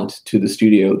certain talent to the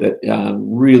studio that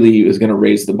really was going to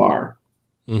raise the bar.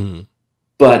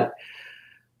 But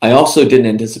I also didn't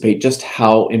anticipate just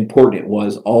how important it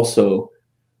was also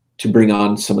to bring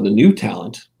on some of the new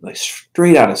talent, like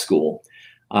straight out of school,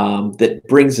 that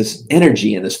brings this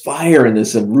energy and this fire and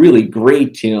this really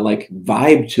great, you know, like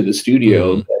vibe to the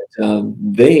studio that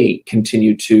they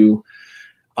continue to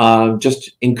just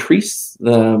increase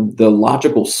the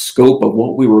logical scope of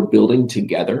what we were building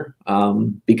together,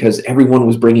 because everyone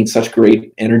was bringing such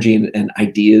great energy and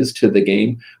ideas to the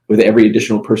game with every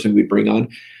additional person we bring on.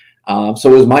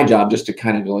 So it was my job just to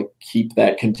kind of like keep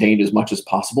that contained as much as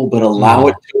possible, but allow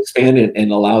it to expand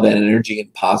and allow that energy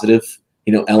and positive,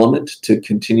 you know, element to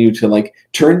continue to like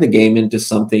turn the game into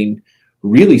something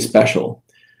really special.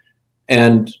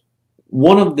 And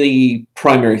one of the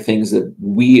primary things that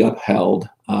we upheld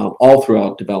all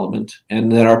throughout development, and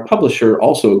that our publisher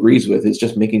also agrees with, is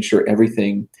just making sure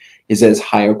everything is as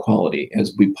high a quality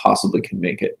as we possibly can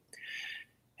make it.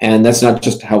 And that's not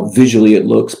just how visually it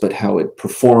looks, but how it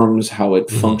performs, how it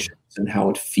functions, and how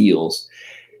it feels.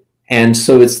 And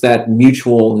so it's that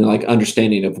mutual, you know, like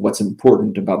understanding of what's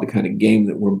important about the kind of game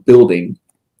that we're building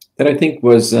that I think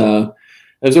was a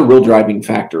real driving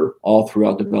factor all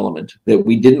throughout development, that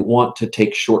we didn't want to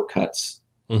take shortcuts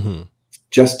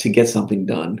just to get something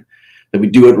done, that we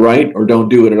do it right or don't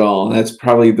do it at all. And that's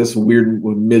probably this weird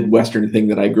Midwestern thing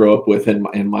that I grew up with in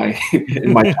my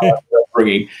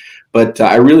upbringing. But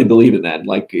I really believe in that.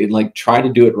 Like try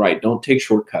to do it right. Don't take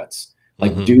shortcuts.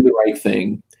 Like do the right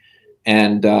thing.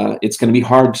 And it's going to be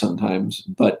hard sometimes,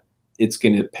 but it's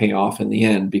going to pay off in the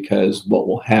end, because what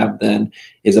we'll have then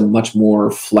is a much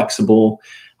more flexible,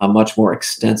 a much more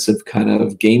extensive kind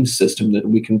of game system that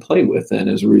we can play with then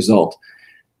as a result.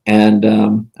 And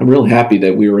I'm real happy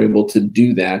that we were able to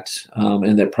do that,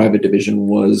 and that Private Division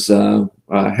was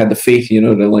had the faith, you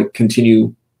know, to like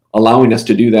continue allowing us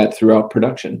to do that throughout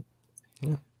production.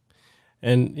 Yeah.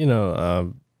 And, you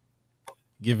know,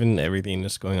 given everything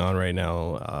that's going on right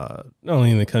now, not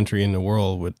only in the country, in the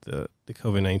world with the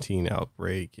COVID-19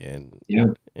 outbreak, and,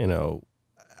 you know,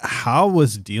 how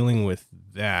was dealing with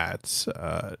that,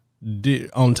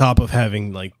 on top of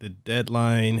having like the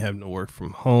deadline, having to work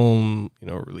from home, you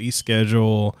know, release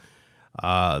schedule,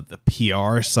 the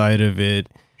PR side of it,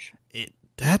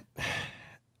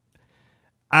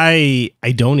 I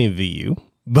don't envy you,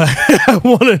 but I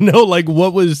want to know, like,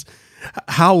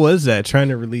 how was that trying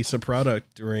to release a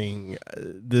product during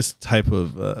this type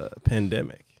of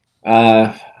pandemic?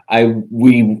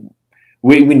 We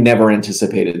never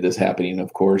anticipated this happening,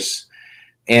 of course.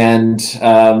 And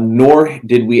nor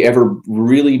did we ever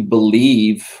really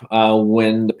believe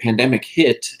when the pandemic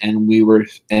hit and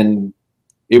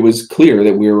it was clear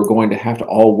that we were going to have to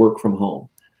all work from home.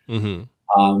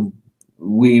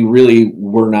 We really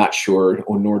were not sure,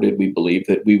 or nor did we believe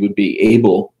that we would be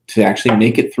able to actually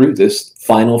make it through this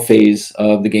final phase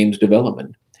of the game's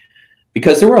development,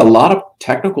 because there were a lot of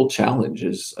technical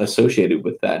challenges associated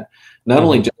with that. Not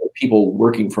only just people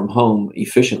working from home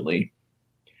efficiently,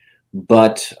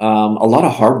 but a lot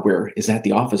of hardware is at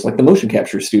the office, like the motion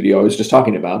capture studio I was just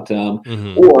talking about,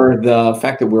 Mm-hmm. or the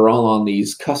fact that we're all on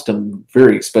these custom,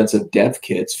 very expensive dev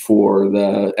kits for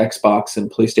the Xbox and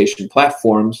PlayStation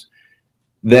platforms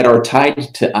that are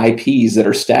tied to IPs that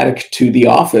are static to the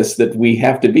office that we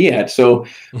have to be at. So,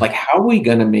 like, how are we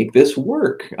going to make this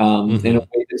work in a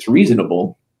way that's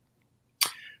reasonable?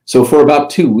 So for about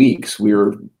 2 weeks, we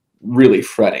were really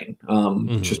fretting,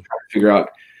 just trying to figure out.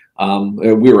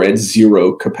 We were at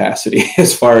zero capacity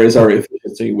as far as our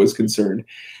efficiency was concerned.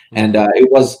 And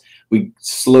we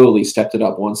slowly stepped it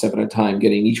up one step at a time,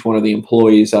 getting each one of the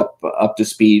employees up to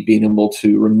speed, being able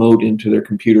to remote into their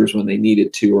computers when they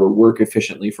needed to, or work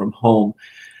efficiently from home.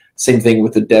 Same thing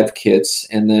with the dev kits.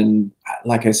 And then,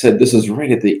 like I said, this is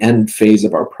right at the end phase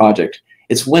of our project.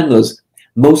 It's when those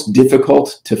most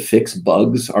difficult to fix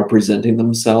bugs are presenting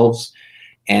themselves,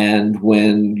 and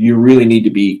when you really need to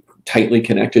be tightly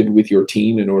connected with your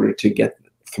team in order to get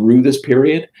through this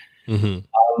period.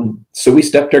 So we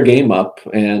stepped our game up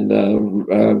and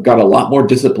got a lot more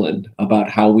disciplined about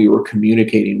how we were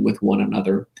communicating with one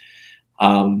another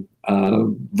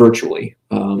virtually,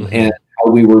 and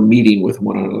how we were meeting with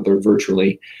one another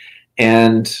virtually.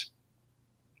 And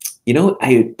you know,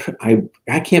 I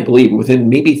can't believe within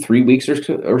maybe 3 weeks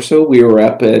or so, we were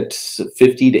up at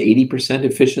 50 to 80%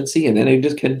 efficiency, and then it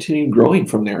just continued growing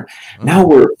from there. Now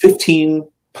we're 15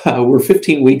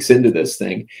 weeks into this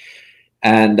thing.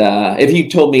 And if you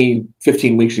told me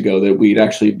 15 weeks ago that we'd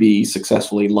actually be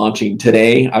successfully launching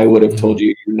today, I would have told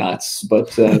you you're nuts.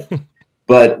 But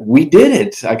but we did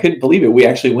it. I couldn't believe it. We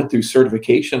actually went through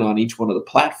certification on each one of the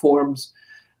platforms,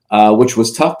 which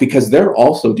was tough because they're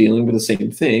also dealing with the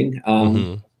same thing.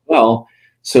 Well,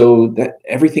 so that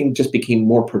everything just became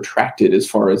more protracted as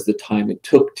far as the time it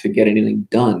took to get anything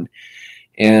done.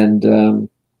 And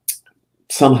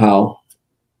somehow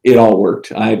it all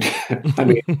worked. I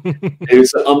mean, it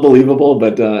was unbelievable,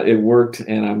 but it worked,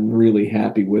 and I'm really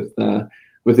happy with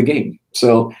the game.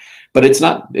 So, but it's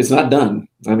not done.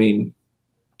 I mean,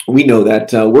 we know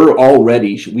that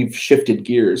we've shifted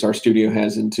gears. Our studio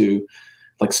has into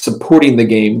like supporting the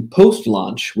game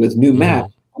post-launch with new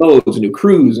maps, modes, new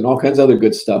crews, and all kinds of other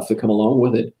good stuff that come along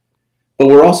with it. But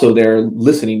we're also there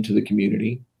listening to the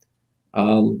community,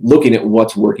 looking at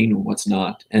what's working and what's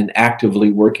not, and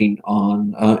actively working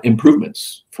on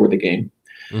improvements for the game.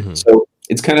 So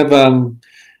it's kind of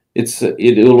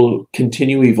it'll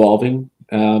continue evolving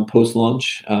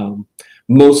post-launch,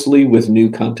 mostly with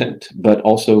new content, but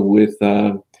also with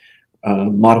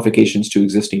modifications to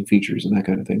existing features and that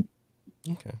kind of thing.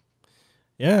 Okay.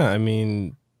 Yeah, I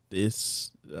mean,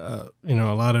 it's you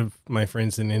know, a lot of my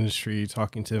friends in the industry,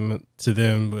 talking to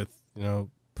them with, you know,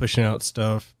 pushing out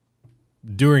stuff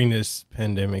during this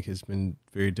pandemic has been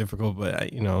very difficult.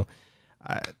 But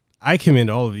I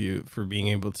commend all of you for being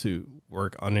able to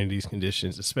work under these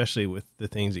conditions, especially with the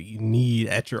things that you need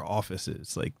at your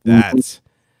offices. Like that's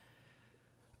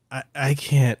I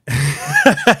can't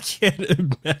I can't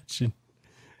imagine.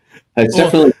 It's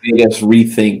definitely made us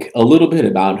rethink a little bit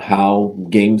about how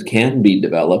games can be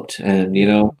developed. And, you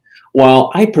know,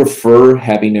 while I prefer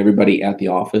having everybody at the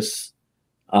office,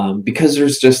 because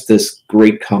there's just this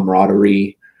great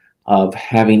camaraderie of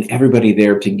having everybody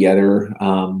there together,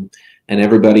 and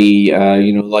everybody,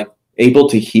 like able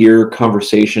to hear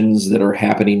conversations that are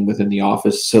happening within the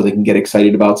office so they can get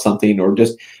excited about something or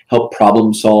just help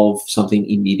problem solve something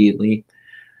immediately.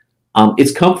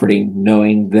 It's comforting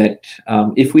knowing that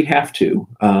if we have to,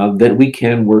 that we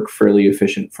can work fairly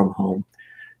efficient from home.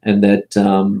 And that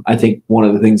I think one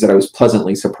of the things that I was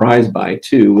pleasantly surprised by,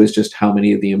 too, was just how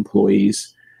many of the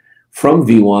employees from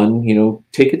V1, you know,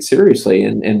 take it seriously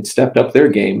and stepped up their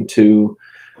game to,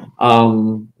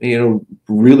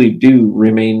 really do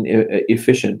remain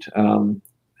efficient.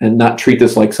 And not treat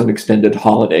this like some extended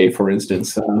holiday, for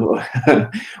instance,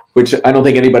 which I don't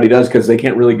think anybody does because they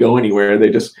can't really go anywhere.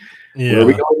 They just, where are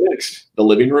we going next? The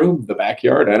living room, the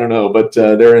backyard? I don't know, but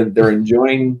they're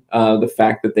enjoying the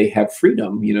fact that they have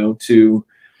freedom, to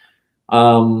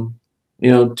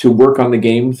work on the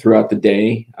game throughout the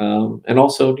day, and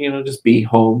also, just be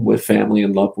home with family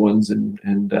and loved ones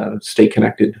and stay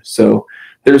connected. So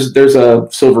there's a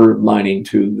silver lining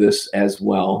to this as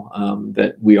well,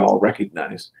 that we all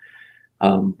recognize.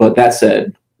 But that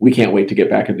said, we can't wait to get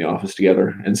back in the office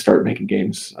together and start making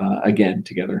games again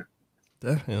together.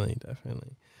 Definitely.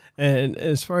 And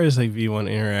as far as like V1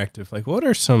 Interactive, like what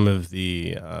are some of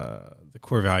the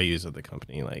core values of the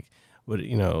company? Like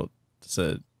the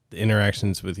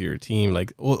interactions with your team,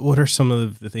 like what are some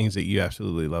of the things that you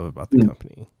absolutely love about the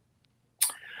company?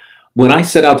 When I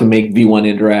set out to make V1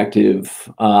 Interactive,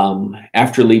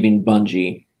 after leaving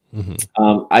Bungie,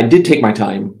 I did take my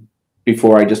time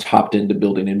before I just hopped into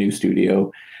building a new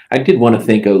studio. I did want to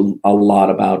think a lot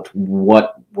about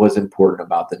what was important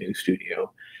about the new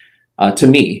studio to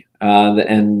me,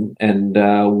 and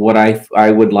what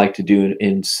I would like to do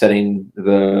in setting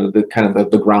the kind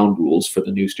of the ground rules for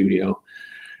the new studio.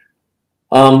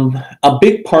 A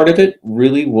big part of it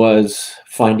really was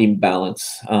finding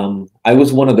balance. I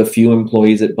was one of the few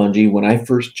employees at Bungie when I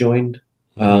first joined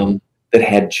that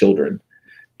had children,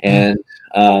 and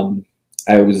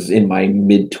I was in my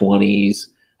mid-20s.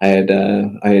 I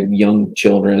had young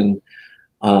children,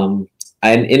 and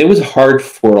it was hard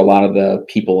for a lot of the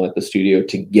people at the studio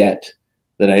to get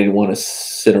that I didn't want to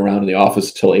sit around in the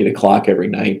office till 8 o'clock every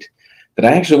night. That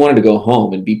I actually wanted to go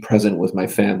home and be present with my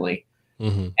family.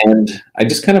 And I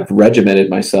just kind of regimented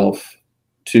myself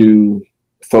to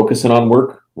focusing on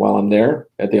work while I'm there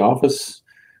at the office,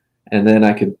 and then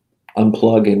I could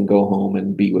unplug and go home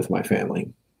and be with my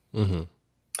family.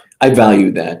 I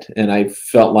valued that, and I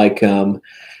felt like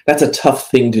that's a tough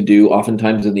thing to do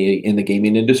oftentimes in the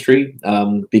gaming industry,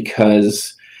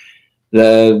 because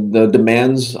the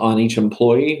demands on each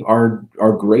employee are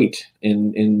great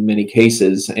in many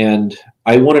cases. And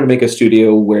I wanted to make a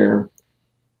studio where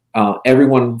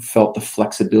everyone felt the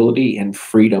flexibility and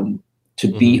freedom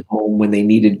to be home when they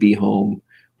needed to be home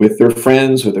with their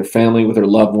friends, with their family, with their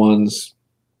loved ones.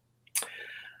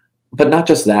 But not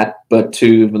just that, but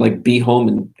to like be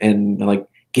home and like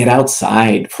get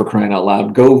outside, for crying out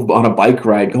loud, go on a bike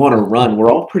ride, go on a run. We're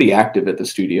all pretty active at the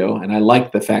studio, and I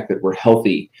like the fact that we're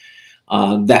healthy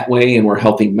that way, and we're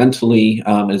healthy mentally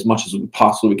as much as we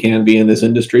possibly can be in this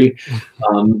industry.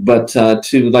 But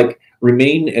to like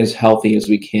remain as healthy as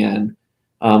we can,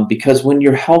 because when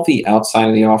you're healthy outside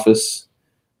of the office,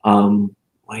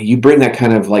 you bring that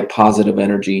kind of like positive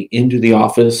energy into the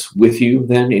office with you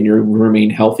then, and you remain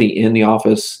healthy in the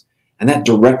office, and that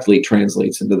directly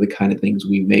translates into the kind of things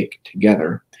we make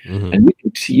together. And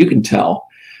you can tell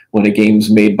when a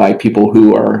game's made by people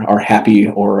who are happy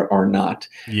or are not.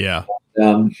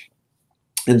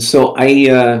 And so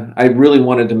I really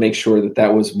wanted to make sure that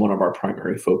that was one of our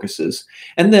primary focuses,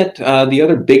 and that the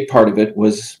other big part of it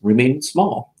was remaining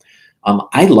small.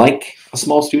 I like a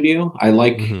small studio. I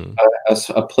like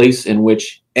a place in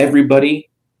which everybody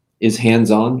is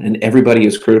hands-on and everybody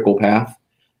is critical path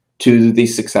to the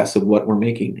success of what we're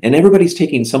making, and everybody's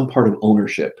taking some part of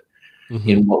ownership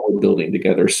in what we're building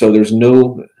together. So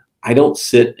I don't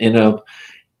sit in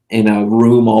a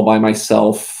room all by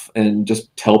myself and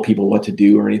just tell people what to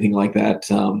do or anything like that.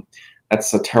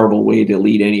 That's a terrible way to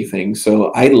lead anything.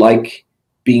 So I like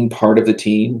being part of the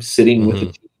team, sitting with the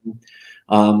team.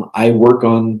 I work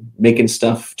on making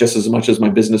stuff just as much as my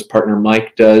business partner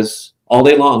Mike does all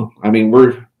day long. I mean,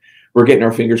 we're getting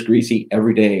our fingers greasy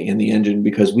every day in the engine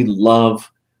because we love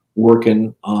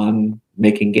working on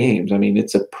making games. I mean,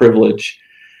 it's a privilege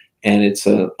and it's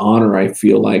an honor, I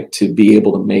feel like, to be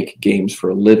able to make games for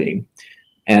a living.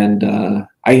 And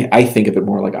I think of it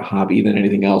more like a hobby than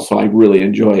anything else, so I really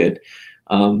enjoy it.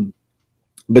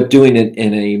 But doing it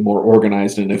in a more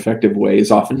organized and effective way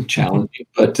is often challenging.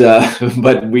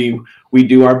 But we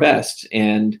do our best,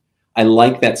 and I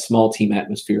like that small team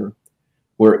atmosphere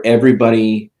where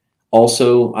everybody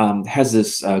also has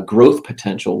this growth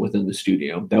potential within the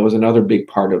studio. That was another big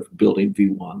part of building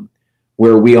V1,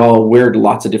 where we all wear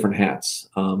lots of different hats.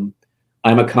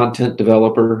 I'm a content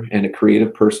developer and a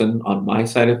creative person on my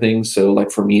side of things. So like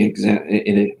for me,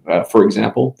 for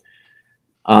example,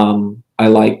 I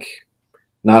like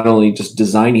not only just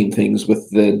designing things with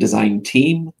the design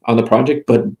team on the project,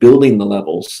 but building the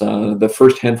levels. The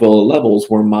first handful of levels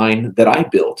were mine that I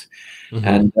built.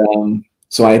 And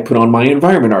so I put on my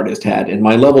environment artist hat and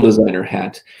my level designer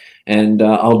hat, and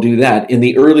I'll do that. In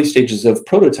the early stages of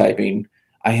prototyping,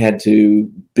 I had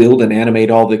to build and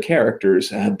animate all the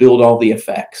characters, build all the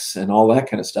effects and all that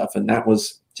kind of stuff. And that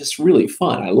was just really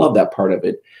fun. I love that part of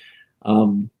it.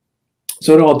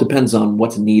 So it all depends on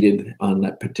what's needed on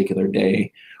that particular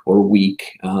day or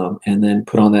week, and then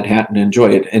put on that hat and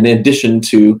enjoy it. In addition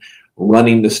to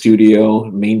running the studio,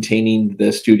 maintaining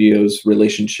the studio's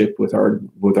relationship with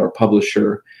our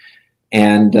publisher,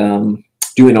 and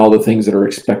doing all the things that are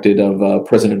expected of a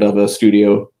president of a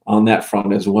studio on that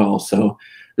front as well. So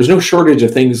there's no shortage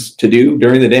of things to do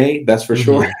during the day, that's for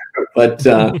sure. But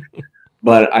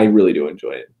I really do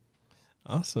enjoy it.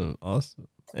 Awesome.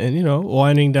 And,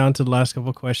 winding down to the last couple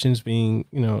of questions, being,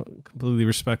 completely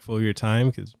respectful of your time,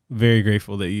 because very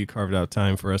grateful that you carved out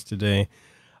time for us today.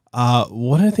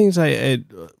 One of the things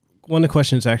one of the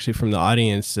questions actually from the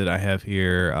audience that I have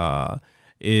here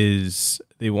is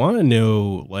they want to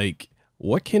know, like,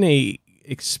 what can a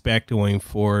expect going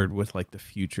forward with like the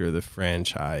future of the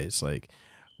franchise? Like,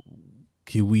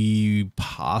 can we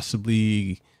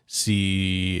possibly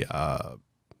see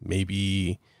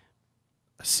maybe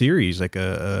a series, like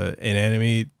an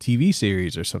anime TV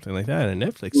series or something like that, a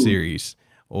Netflix series,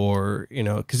 or, you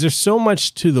know, because there's so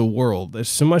much to the world, there's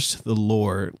so much to the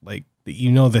lore, like that,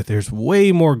 you know, that there's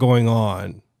way more going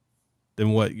on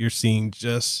than what you're seeing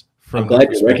just from. I'm glad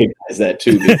you recognize that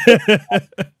too.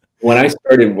 When I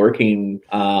started working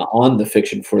on the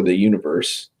fiction for the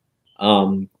universe,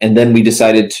 and then we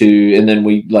decided to, and then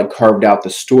we like carved out the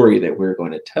story that we're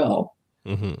going to tell.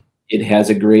 It has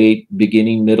a great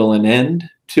beginning, middle, and end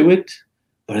to it,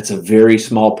 but it's a very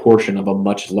small portion of a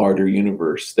much larger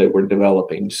universe that we're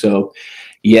developing. So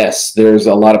yes, there's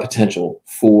a lot of potential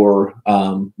for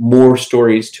more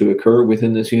stories to occur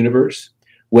within this universe,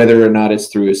 whether or not it's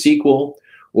through a sequel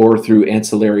or through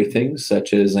ancillary things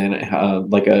such as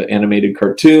like an animated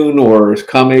cartoon or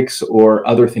comics or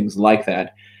other things like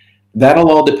that.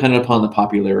 That'll all depend upon the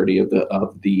popularity of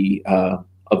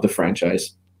the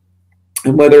franchise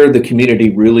and whether the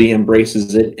community really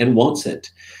embraces it and wants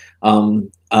it.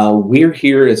 We're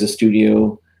here as a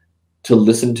studio to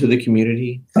listen to the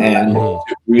community and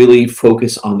to really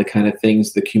focus on the kind of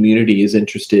things the community is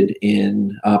interested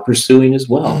in pursuing as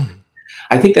well.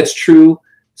 I think that's true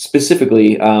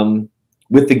specifically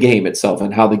with the game itself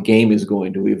and how the game is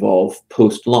going to evolve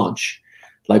post-launch.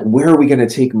 Like, where are we going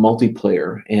to take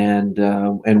multiplayer,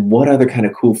 and what other kind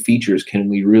of cool features can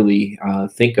we really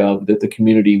think of that the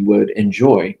community would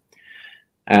enjoy?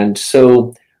 And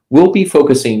so we'll be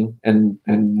focusing and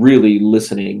really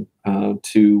listening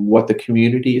to what the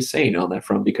community is saying on that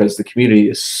front, because the community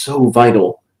is so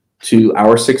vital to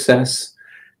our success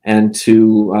and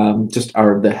to just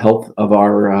the health of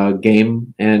our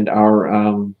game and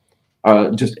our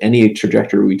just any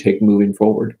trajectory we take moving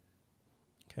forward.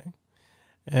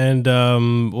 And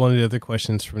one of the other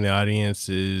questions from the audience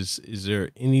is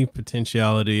there any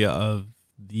potentiality of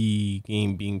the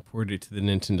game being ported to the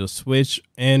Nintendo Switch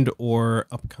and or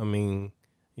upcoming,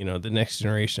 you know, the next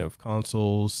generation of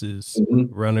consoles is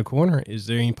around the corner? Is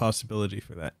there any possibility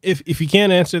for that? If you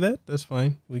can't answer that, that's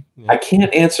fine. I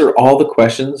can't answer all the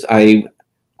questions. I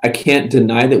can't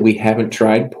deny that we haven't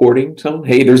tried porting some.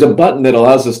 Hey, there's a button that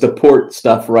allows us to port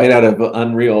stuff right out of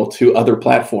Unreal to other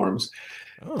platforms.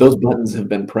 Oh. Those buttons have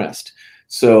been pressed.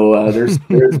 So there's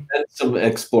been some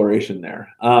exploration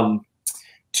there.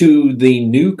 To the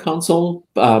new console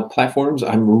platforms,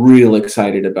 I'm real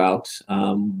excited about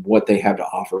what they have to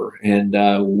offer and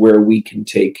where we can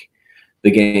take the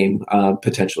game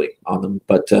potentially on them.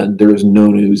 But there is no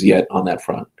news yet on that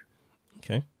front.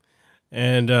 Okay.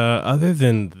 And other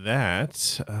than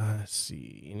that, let's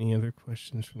see, any other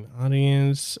questions from the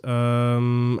audience?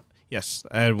 Yes,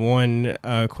 I had one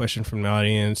question from the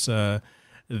audience.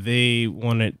 They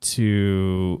wanted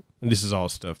to, this is all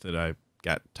stuff that I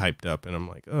got typed up, and I'm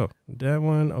like, oh, that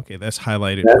one? Okay, that's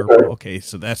highlighted purple. Okay,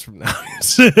 so that's from the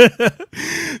audience.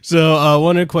 So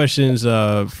one of the questions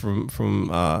from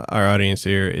our audience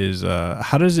here is,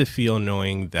 how does it feel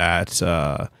knowing that,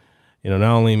 you know,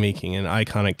 not only making an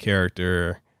iconic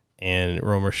character and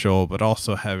Romer Shoal, but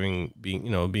also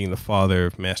being the father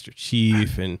of Master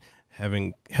Chief and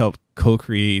having helped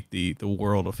co-create the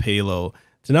world of Halo,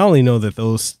 to not only know that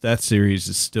that series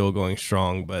is still going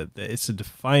strong, but that it's a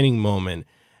defining moment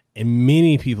in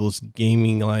many people's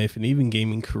gaming life and even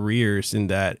gaming careers, in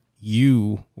that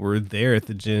you were there at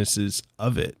the genesis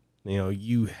of it. You know,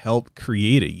 you helped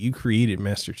create it. You created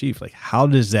Master Chief. Like, how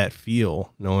does that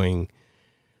feel knowing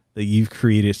that you've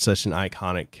created such an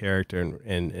iconic character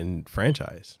and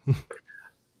franchise?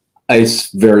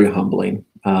 It's very humbling.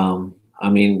 I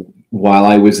mean, while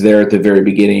I was there at the very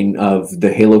beginning of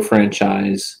the Halo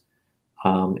franchise,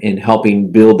 in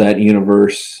helping build that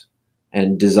universe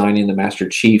and designing the Master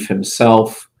Chief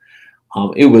himself,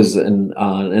 it was an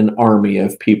army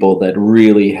of people that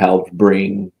really helped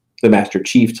bring the Master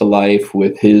Chief to life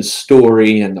with his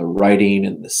story and the writing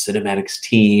and the cinematics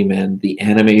team and the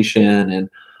animation and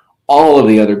all of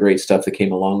the other great stuff that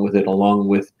came along with it, along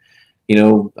with, you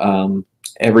know,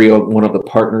 every one of the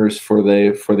partners for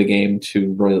the game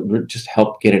to just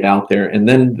help get it out there, and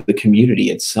then the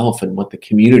community itself and what the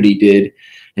community did,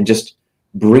 and just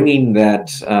bringing that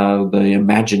the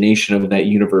imagination of that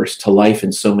universe to life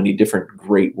in so many different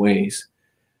great ways.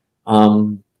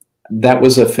 That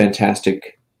was a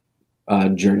fantastic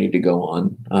journey to go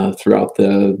on throughout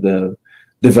the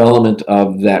development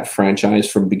of that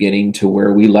franchise, from beginning to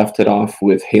where we left it off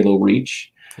with Halo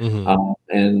Reach,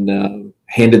 and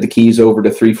handed the keys over to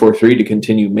 343 to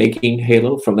continue making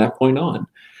Halo from that point on.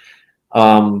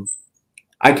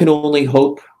 I can only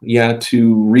hope yeah,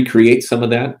 to recreate some of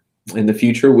that in the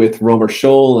future with Romer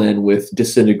Shoal and with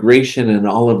Disintegration and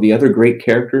all of the other great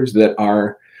characters that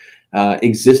are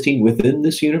existing within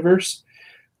this universe.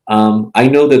 I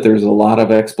know that there's a lot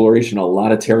of exploration, a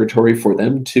lot of territory for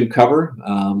them to cover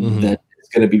that is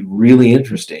going to be really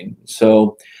interesting.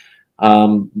 So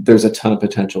there's a ton of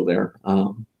potential there.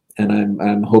 And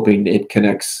I'm hoping it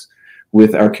connects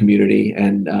with our community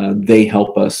and they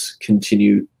help us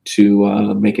continue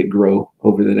to make it grow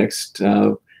over the next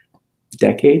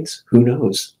decades. Who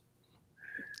knows?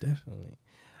 Definitely.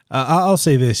 I'll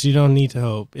say this: you don't need to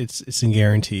hope. It's a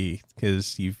guarantee,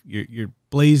 because you're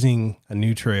blazing a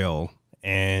new trail,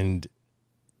 and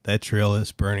that trail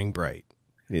is burning bright.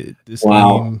 This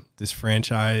game, this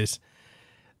franchise,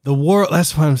 the world.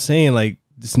 That's what I'm saying. Like,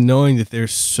 just knowing that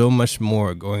there's so much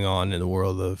more going on in the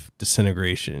world of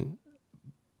Disintegration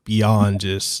beyond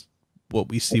just what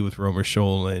we see with Romer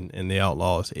Shoal and the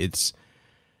Outlaws.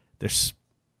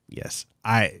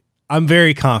 I'm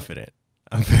very confident.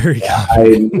 I'm very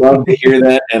confident. I love to hear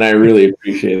that, and I really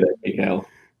appreciate that, Mekel.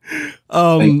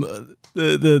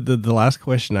 The last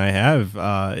question I have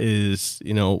is,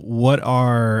 what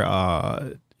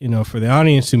are for the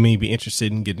audience who may be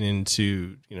interested in getting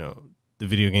into the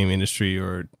video game industry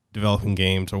or developing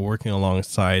games or working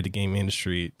alongside the game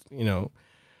industry,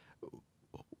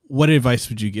 what advice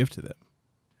would you give to them?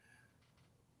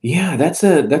 Yeah, that's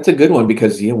a good one,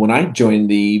 because when I joined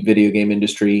the video game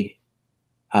industry,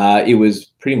 it was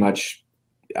pretty much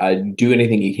do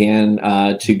anything you can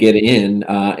to get in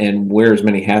and wear as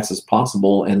many hats as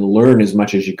possible and learn as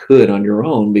much as you could on your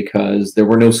own, because there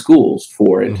were no schools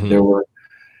for it. There were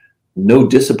no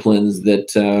disciplines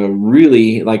that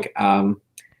really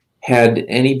had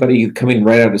anybody coming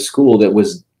right out of school that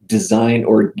was designed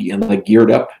or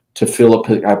geared up to fill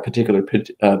a particular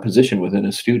position within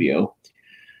a studio.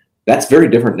 That's very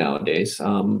different nowadays.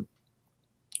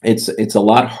 It's a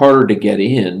lot harder to get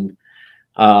in,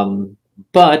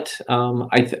 but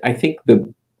I think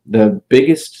the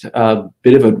biggest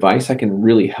bit of advice I can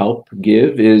really help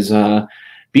give is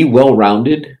be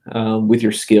well-rounded with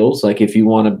your skills. Like, if you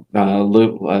want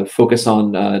to focus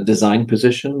on a design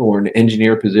position or an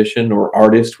engineer position or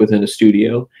artist within a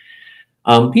studio,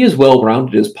 be as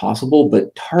well-rounded as possible,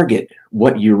 but target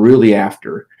what you're really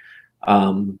after.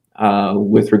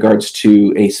 With regards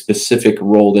to a specific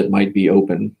role that might be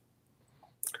open.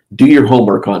 Do your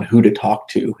homework on who to talk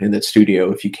to in that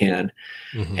studio if you can,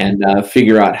 and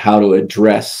figure out how to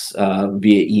address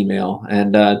via email,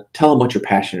 and tell them what you're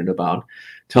passionate about.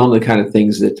 Tell them the kind of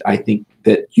things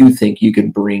that you think you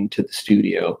can bring to the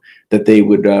studio that they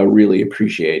would really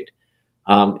appreciate.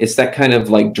 It's that kind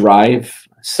of drive,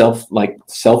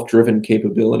 self-driven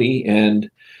capability and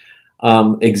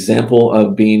example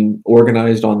of being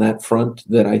organized on that front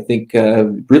that I think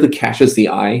really catches the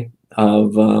eye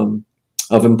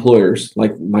of employers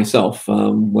like myself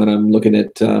when I'm looking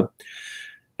at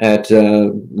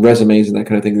resumes and that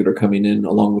kind of thing that are coming in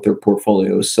along with their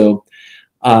portfolios. So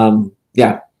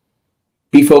yeah,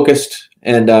 be focused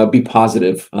and be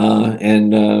positive,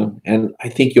 and I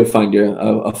think you'll find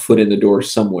a foot in the door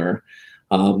somewhere.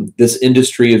 This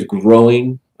industry is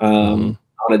growing on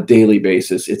a daily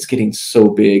basis. It's getting so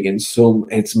big and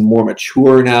it's more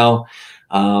mature now,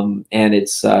 and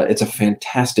it's a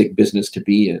fantastic business to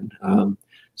be in.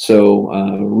 So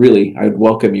really, I'd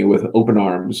welcome you with open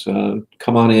arms.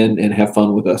 Come on in and have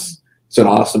fun with us. It's an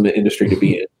awesome industry to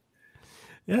be in.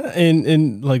 Yeah,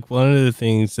 and one of the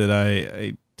things that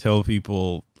I tell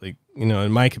people,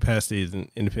 in my capacity as an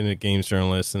independent games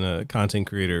journalist and a content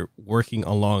creator, working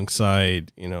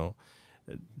alongside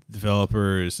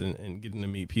developers and getting to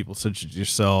meet people such as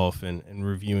yourself and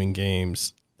reviewing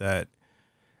games that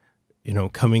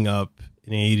coming up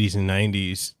in the 80s and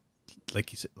 90s,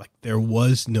 like you said, there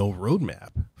was no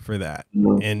roadmap for that.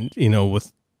 And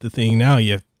with the thing now,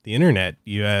 you have the internet,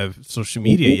 you have social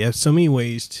media, you have so many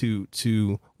ways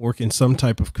to work in some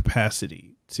type of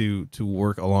capacity to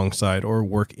work alongside or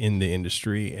work in the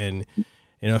industry. And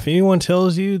if anyone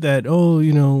tells you that,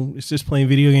 it's just playing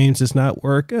video games does not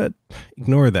work,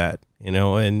 ignore that,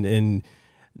 and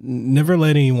never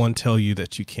let anyone tell you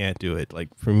that you can't do it. Like,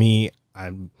 for me,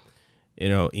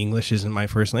 English isn't my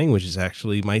first language. It's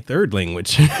actually my third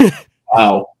language.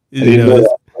 Wow.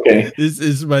 Okay. This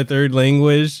is my third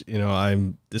language.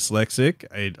 I'm dyslexic.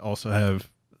 I also have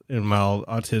mild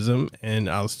autism, and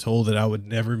I was told that I would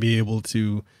never be able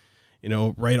to,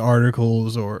 write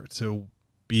articles or to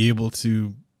be able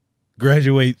to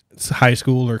graduate high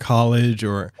school or college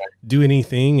or do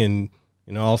anything. And,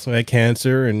 also had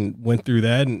cancer and went through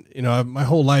that. And, my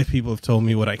whole life, people have told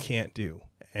me what I can't do.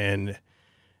 And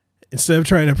instead of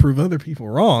trying to prove other people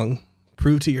wrong,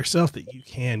 prove to yourself that you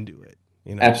can do it.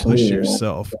 You know, Absolutely. push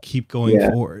yourself, keep going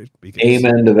forward. Because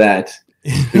amen to that.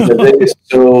 Because it is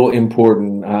so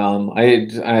important.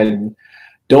 I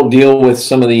don't deal with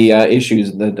some of the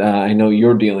issues that I know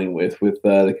you're dealing with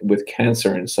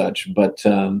cancer and such, but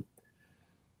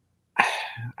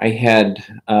I had,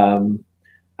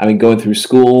 going through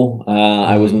school,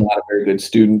 I was not a very good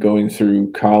student going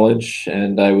through college,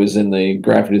 and I was in the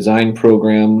graphic design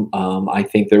program. I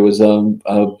think there was a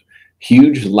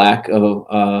huge lack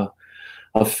of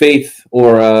faith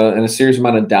and a serious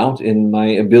amount of doubt in my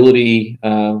ability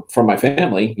from my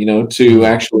family, to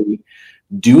actually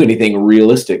do anything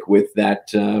realistic with that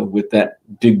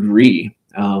degree,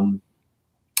 and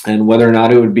whether or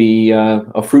not it would be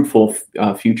a fruitful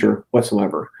future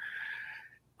whatsoever.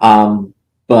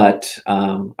 But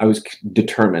I was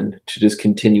determined to just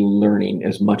continue learning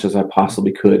as much as I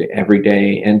possibly could every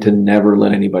day, and to never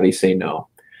let anybody say no.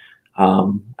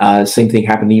 Same thing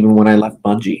happened even when I left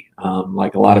Bungie.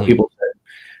 Like a lot of people said,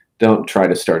 don't try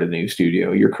to start a new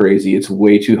studio. You're crazy. It's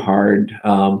way too hard.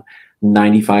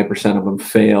 95% of them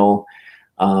fail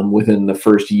within the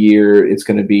first year. It's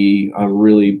going to be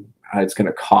it's going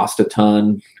to cost a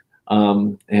ton.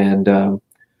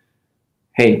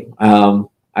 Hey,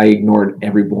 I ignored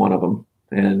every one of them,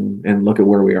 and look at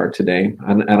where we are today.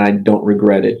 And I don't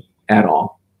regret it at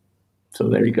all. So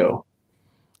there you go.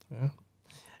 Yeah.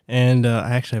 And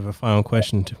I actually have a final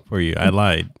question for you. I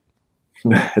lied.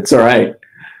 It's all right.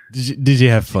 Did you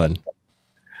have fun?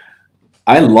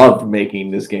 I loved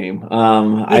making this game.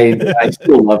 I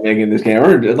still love making this game.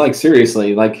 Like,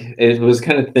 seriously, like, it was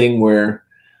kind of thing where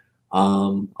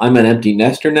I'm an empty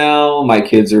nester now. My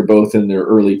kids are both in their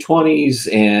early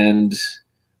 20s, and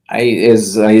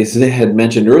as I had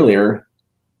mentioned earlier,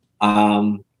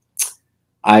 I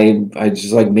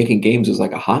just like making games is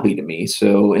like a hobby to me.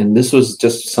 So, and this was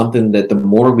just something that the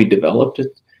more we developed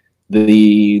it,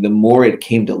 the more it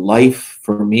came to life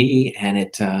for me, and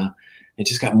it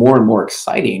just got more and more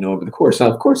exciting over the course.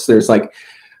 Now, of course, there's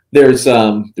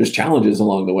challenges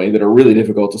along the way that are really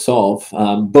difficult to solve,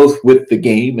 both with the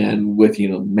game and with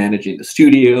managing the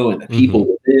studio and the people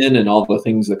within, and all the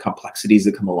things, the complexities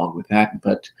that come along with that.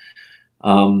 But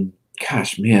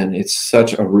gosh, man, it's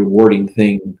such a rewarding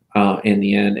thing in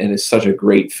the end, and it's such a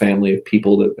great family of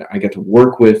people that I get to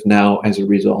work with now as a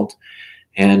result,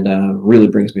 and really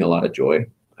brings me a lot of joy.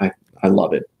 I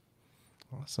love it.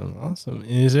 Awesome.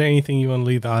 Is there anything you want to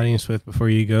leave the audience with before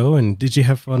you go? And did you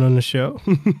have fun on the show?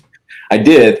 I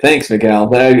did. Thanks, Miguel.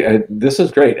 This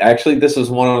is great. Actually, this is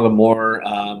one of the more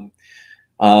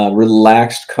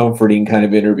relaxed, comforting kind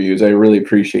of interviews. I really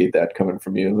appreciate that coming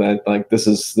from you. This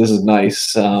is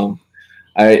nice. I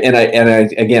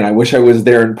wish I was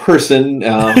there in person.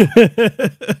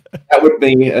 That would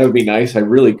be nice. I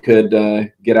really could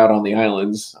get out on the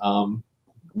islands,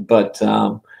 but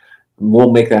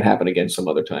we'll make that happen again some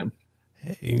other time.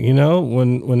 Hey,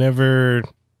 whenever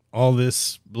all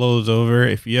this blows over,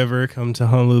 if you ever come to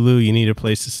Honolulu, you need a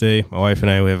place to stay. My wife and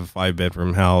I, we have a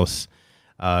 5-bedroom house.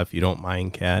 If you don't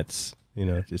mind cats,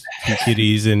 just 2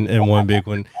 kitties and one big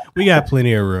one. We got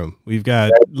plenty of room. We've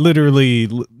got literally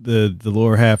the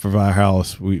lower half of our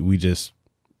house. We were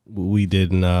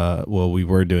doing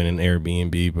an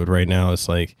Airbnb, but right now it's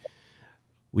like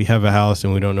we have a house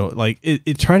and we don't know. Like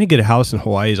trying to get a house in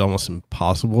Hawaii is almost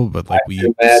impossible. But like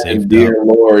dear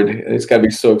Lord, it's got to be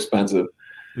so expensive.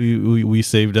 We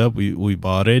saved up. We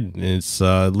bought it. And it's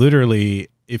literally,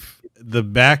 if the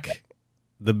back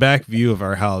view of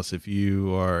our house, if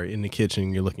you are in the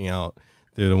kitchen, you're looking out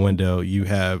through the window, you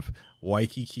have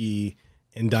Waikiki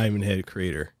and Diamond Head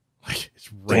Crater. Like,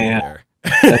 it's right there.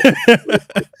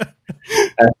 That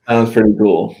sounds pretty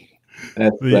cool.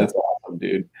 That's awesome,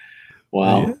 dude.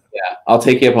 Wow. Yeah, I'll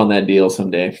take you up on that deal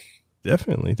someday.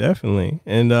 Definitely.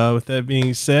 And with that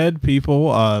being said,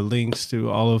 people, links to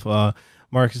all of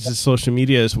Marcus's social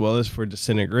media, as well as for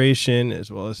Disintegration,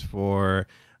 as well as for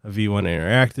V1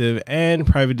 Interactive and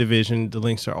Private Division. The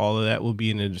links to all of that will be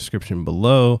in the description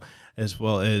below, as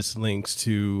well as links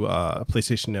to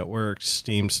PlayStation Network,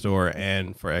 Steam Store,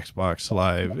 and for Xbox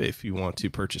Live if you want to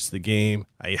purchase the game.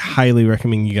 I highly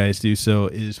recommend you guys do so.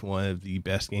 It is one of the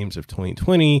best games of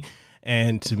 2020,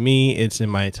 and to me, it's in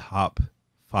my top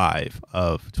 5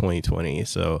 of 2020.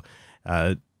 So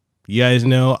you guys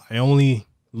know I only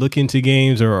look into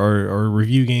games or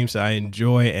review games that I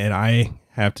enjoy, and I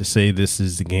have to say this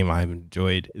is the game I've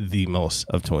enjoyed the most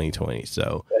of 2020.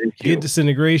 So get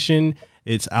Disintegration.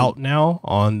 It's out now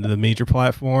on the major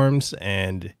platforms,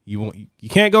 and you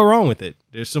can't go wrong with it.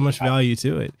 There's so much value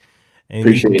to it. And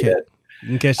appreciate that. You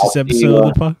can catch this episode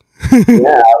of the pod.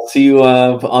 Yeah, I'll see you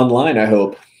online, I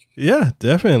hope. Yeah,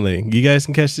 definitely. You guys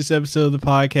can catch this episode of the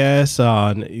podcast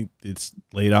on, it's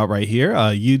laid out right here,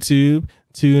 YouTube,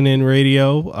 TuneIn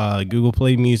Radio, Google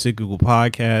Play Music, Google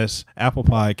Podcasts, Apple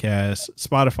Podcasts,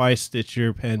 Spotify,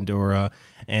 Stitcher, Pandora,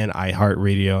 and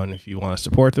iHeartRadio. And if you want to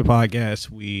support the podcast,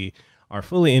 we are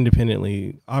fully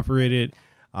independently operated.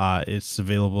 It's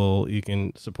available. You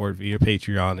can support via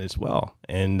Patreon as well.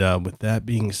 And with that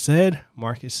being said,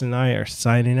 Marcus and I are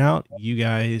signing out. You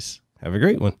guys have a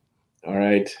great one. All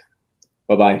right.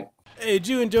 Bye-bye. Hey, did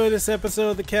you enjoy this episode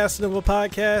of the Kasanova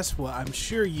podcast? Well, I'm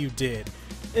sure you did.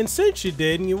 And since you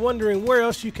did, and you're wondering where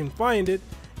else you can find it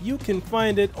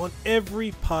on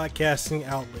every podcasting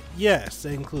outlet. Yes,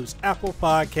 that includes Apple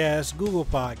Podcasts, Google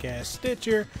Podcasts,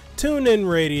 Stitcher, TuneIn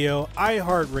Radio,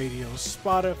 iHeartRadio,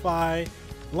 Spotify,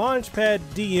 Launchpad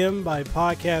DM by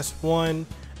Podcast One,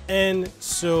 and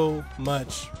so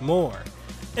much more.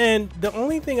 And the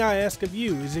only thing I ask of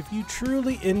you is if you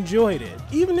truly enjoyed it,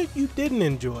 even if you didn't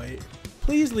enjoy it,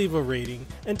 please leave a rating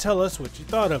and tell us what you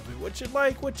thought of it, what you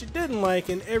like, what you didn't like,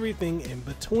 and everything in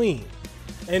between.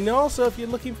 And also, if you're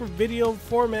looking for video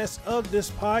formats of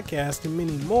this podcast and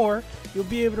many more, you'll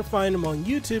be able to find them on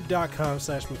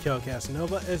youtube.com/Mekel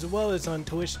Kasanova, as well as on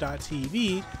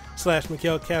twitch.tv/Mekel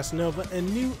Kasanova,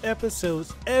 and new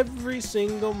episodes every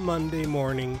single Monday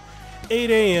morning, 8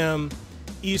 a.m.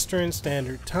 Eastern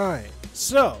Standard Time.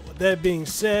 So, with that being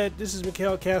said, this is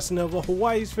Mekel Kasanova,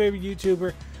 Hawaii's favorite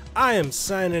YouTuber. I am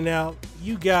signing out.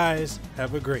 You guys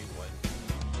have a great one.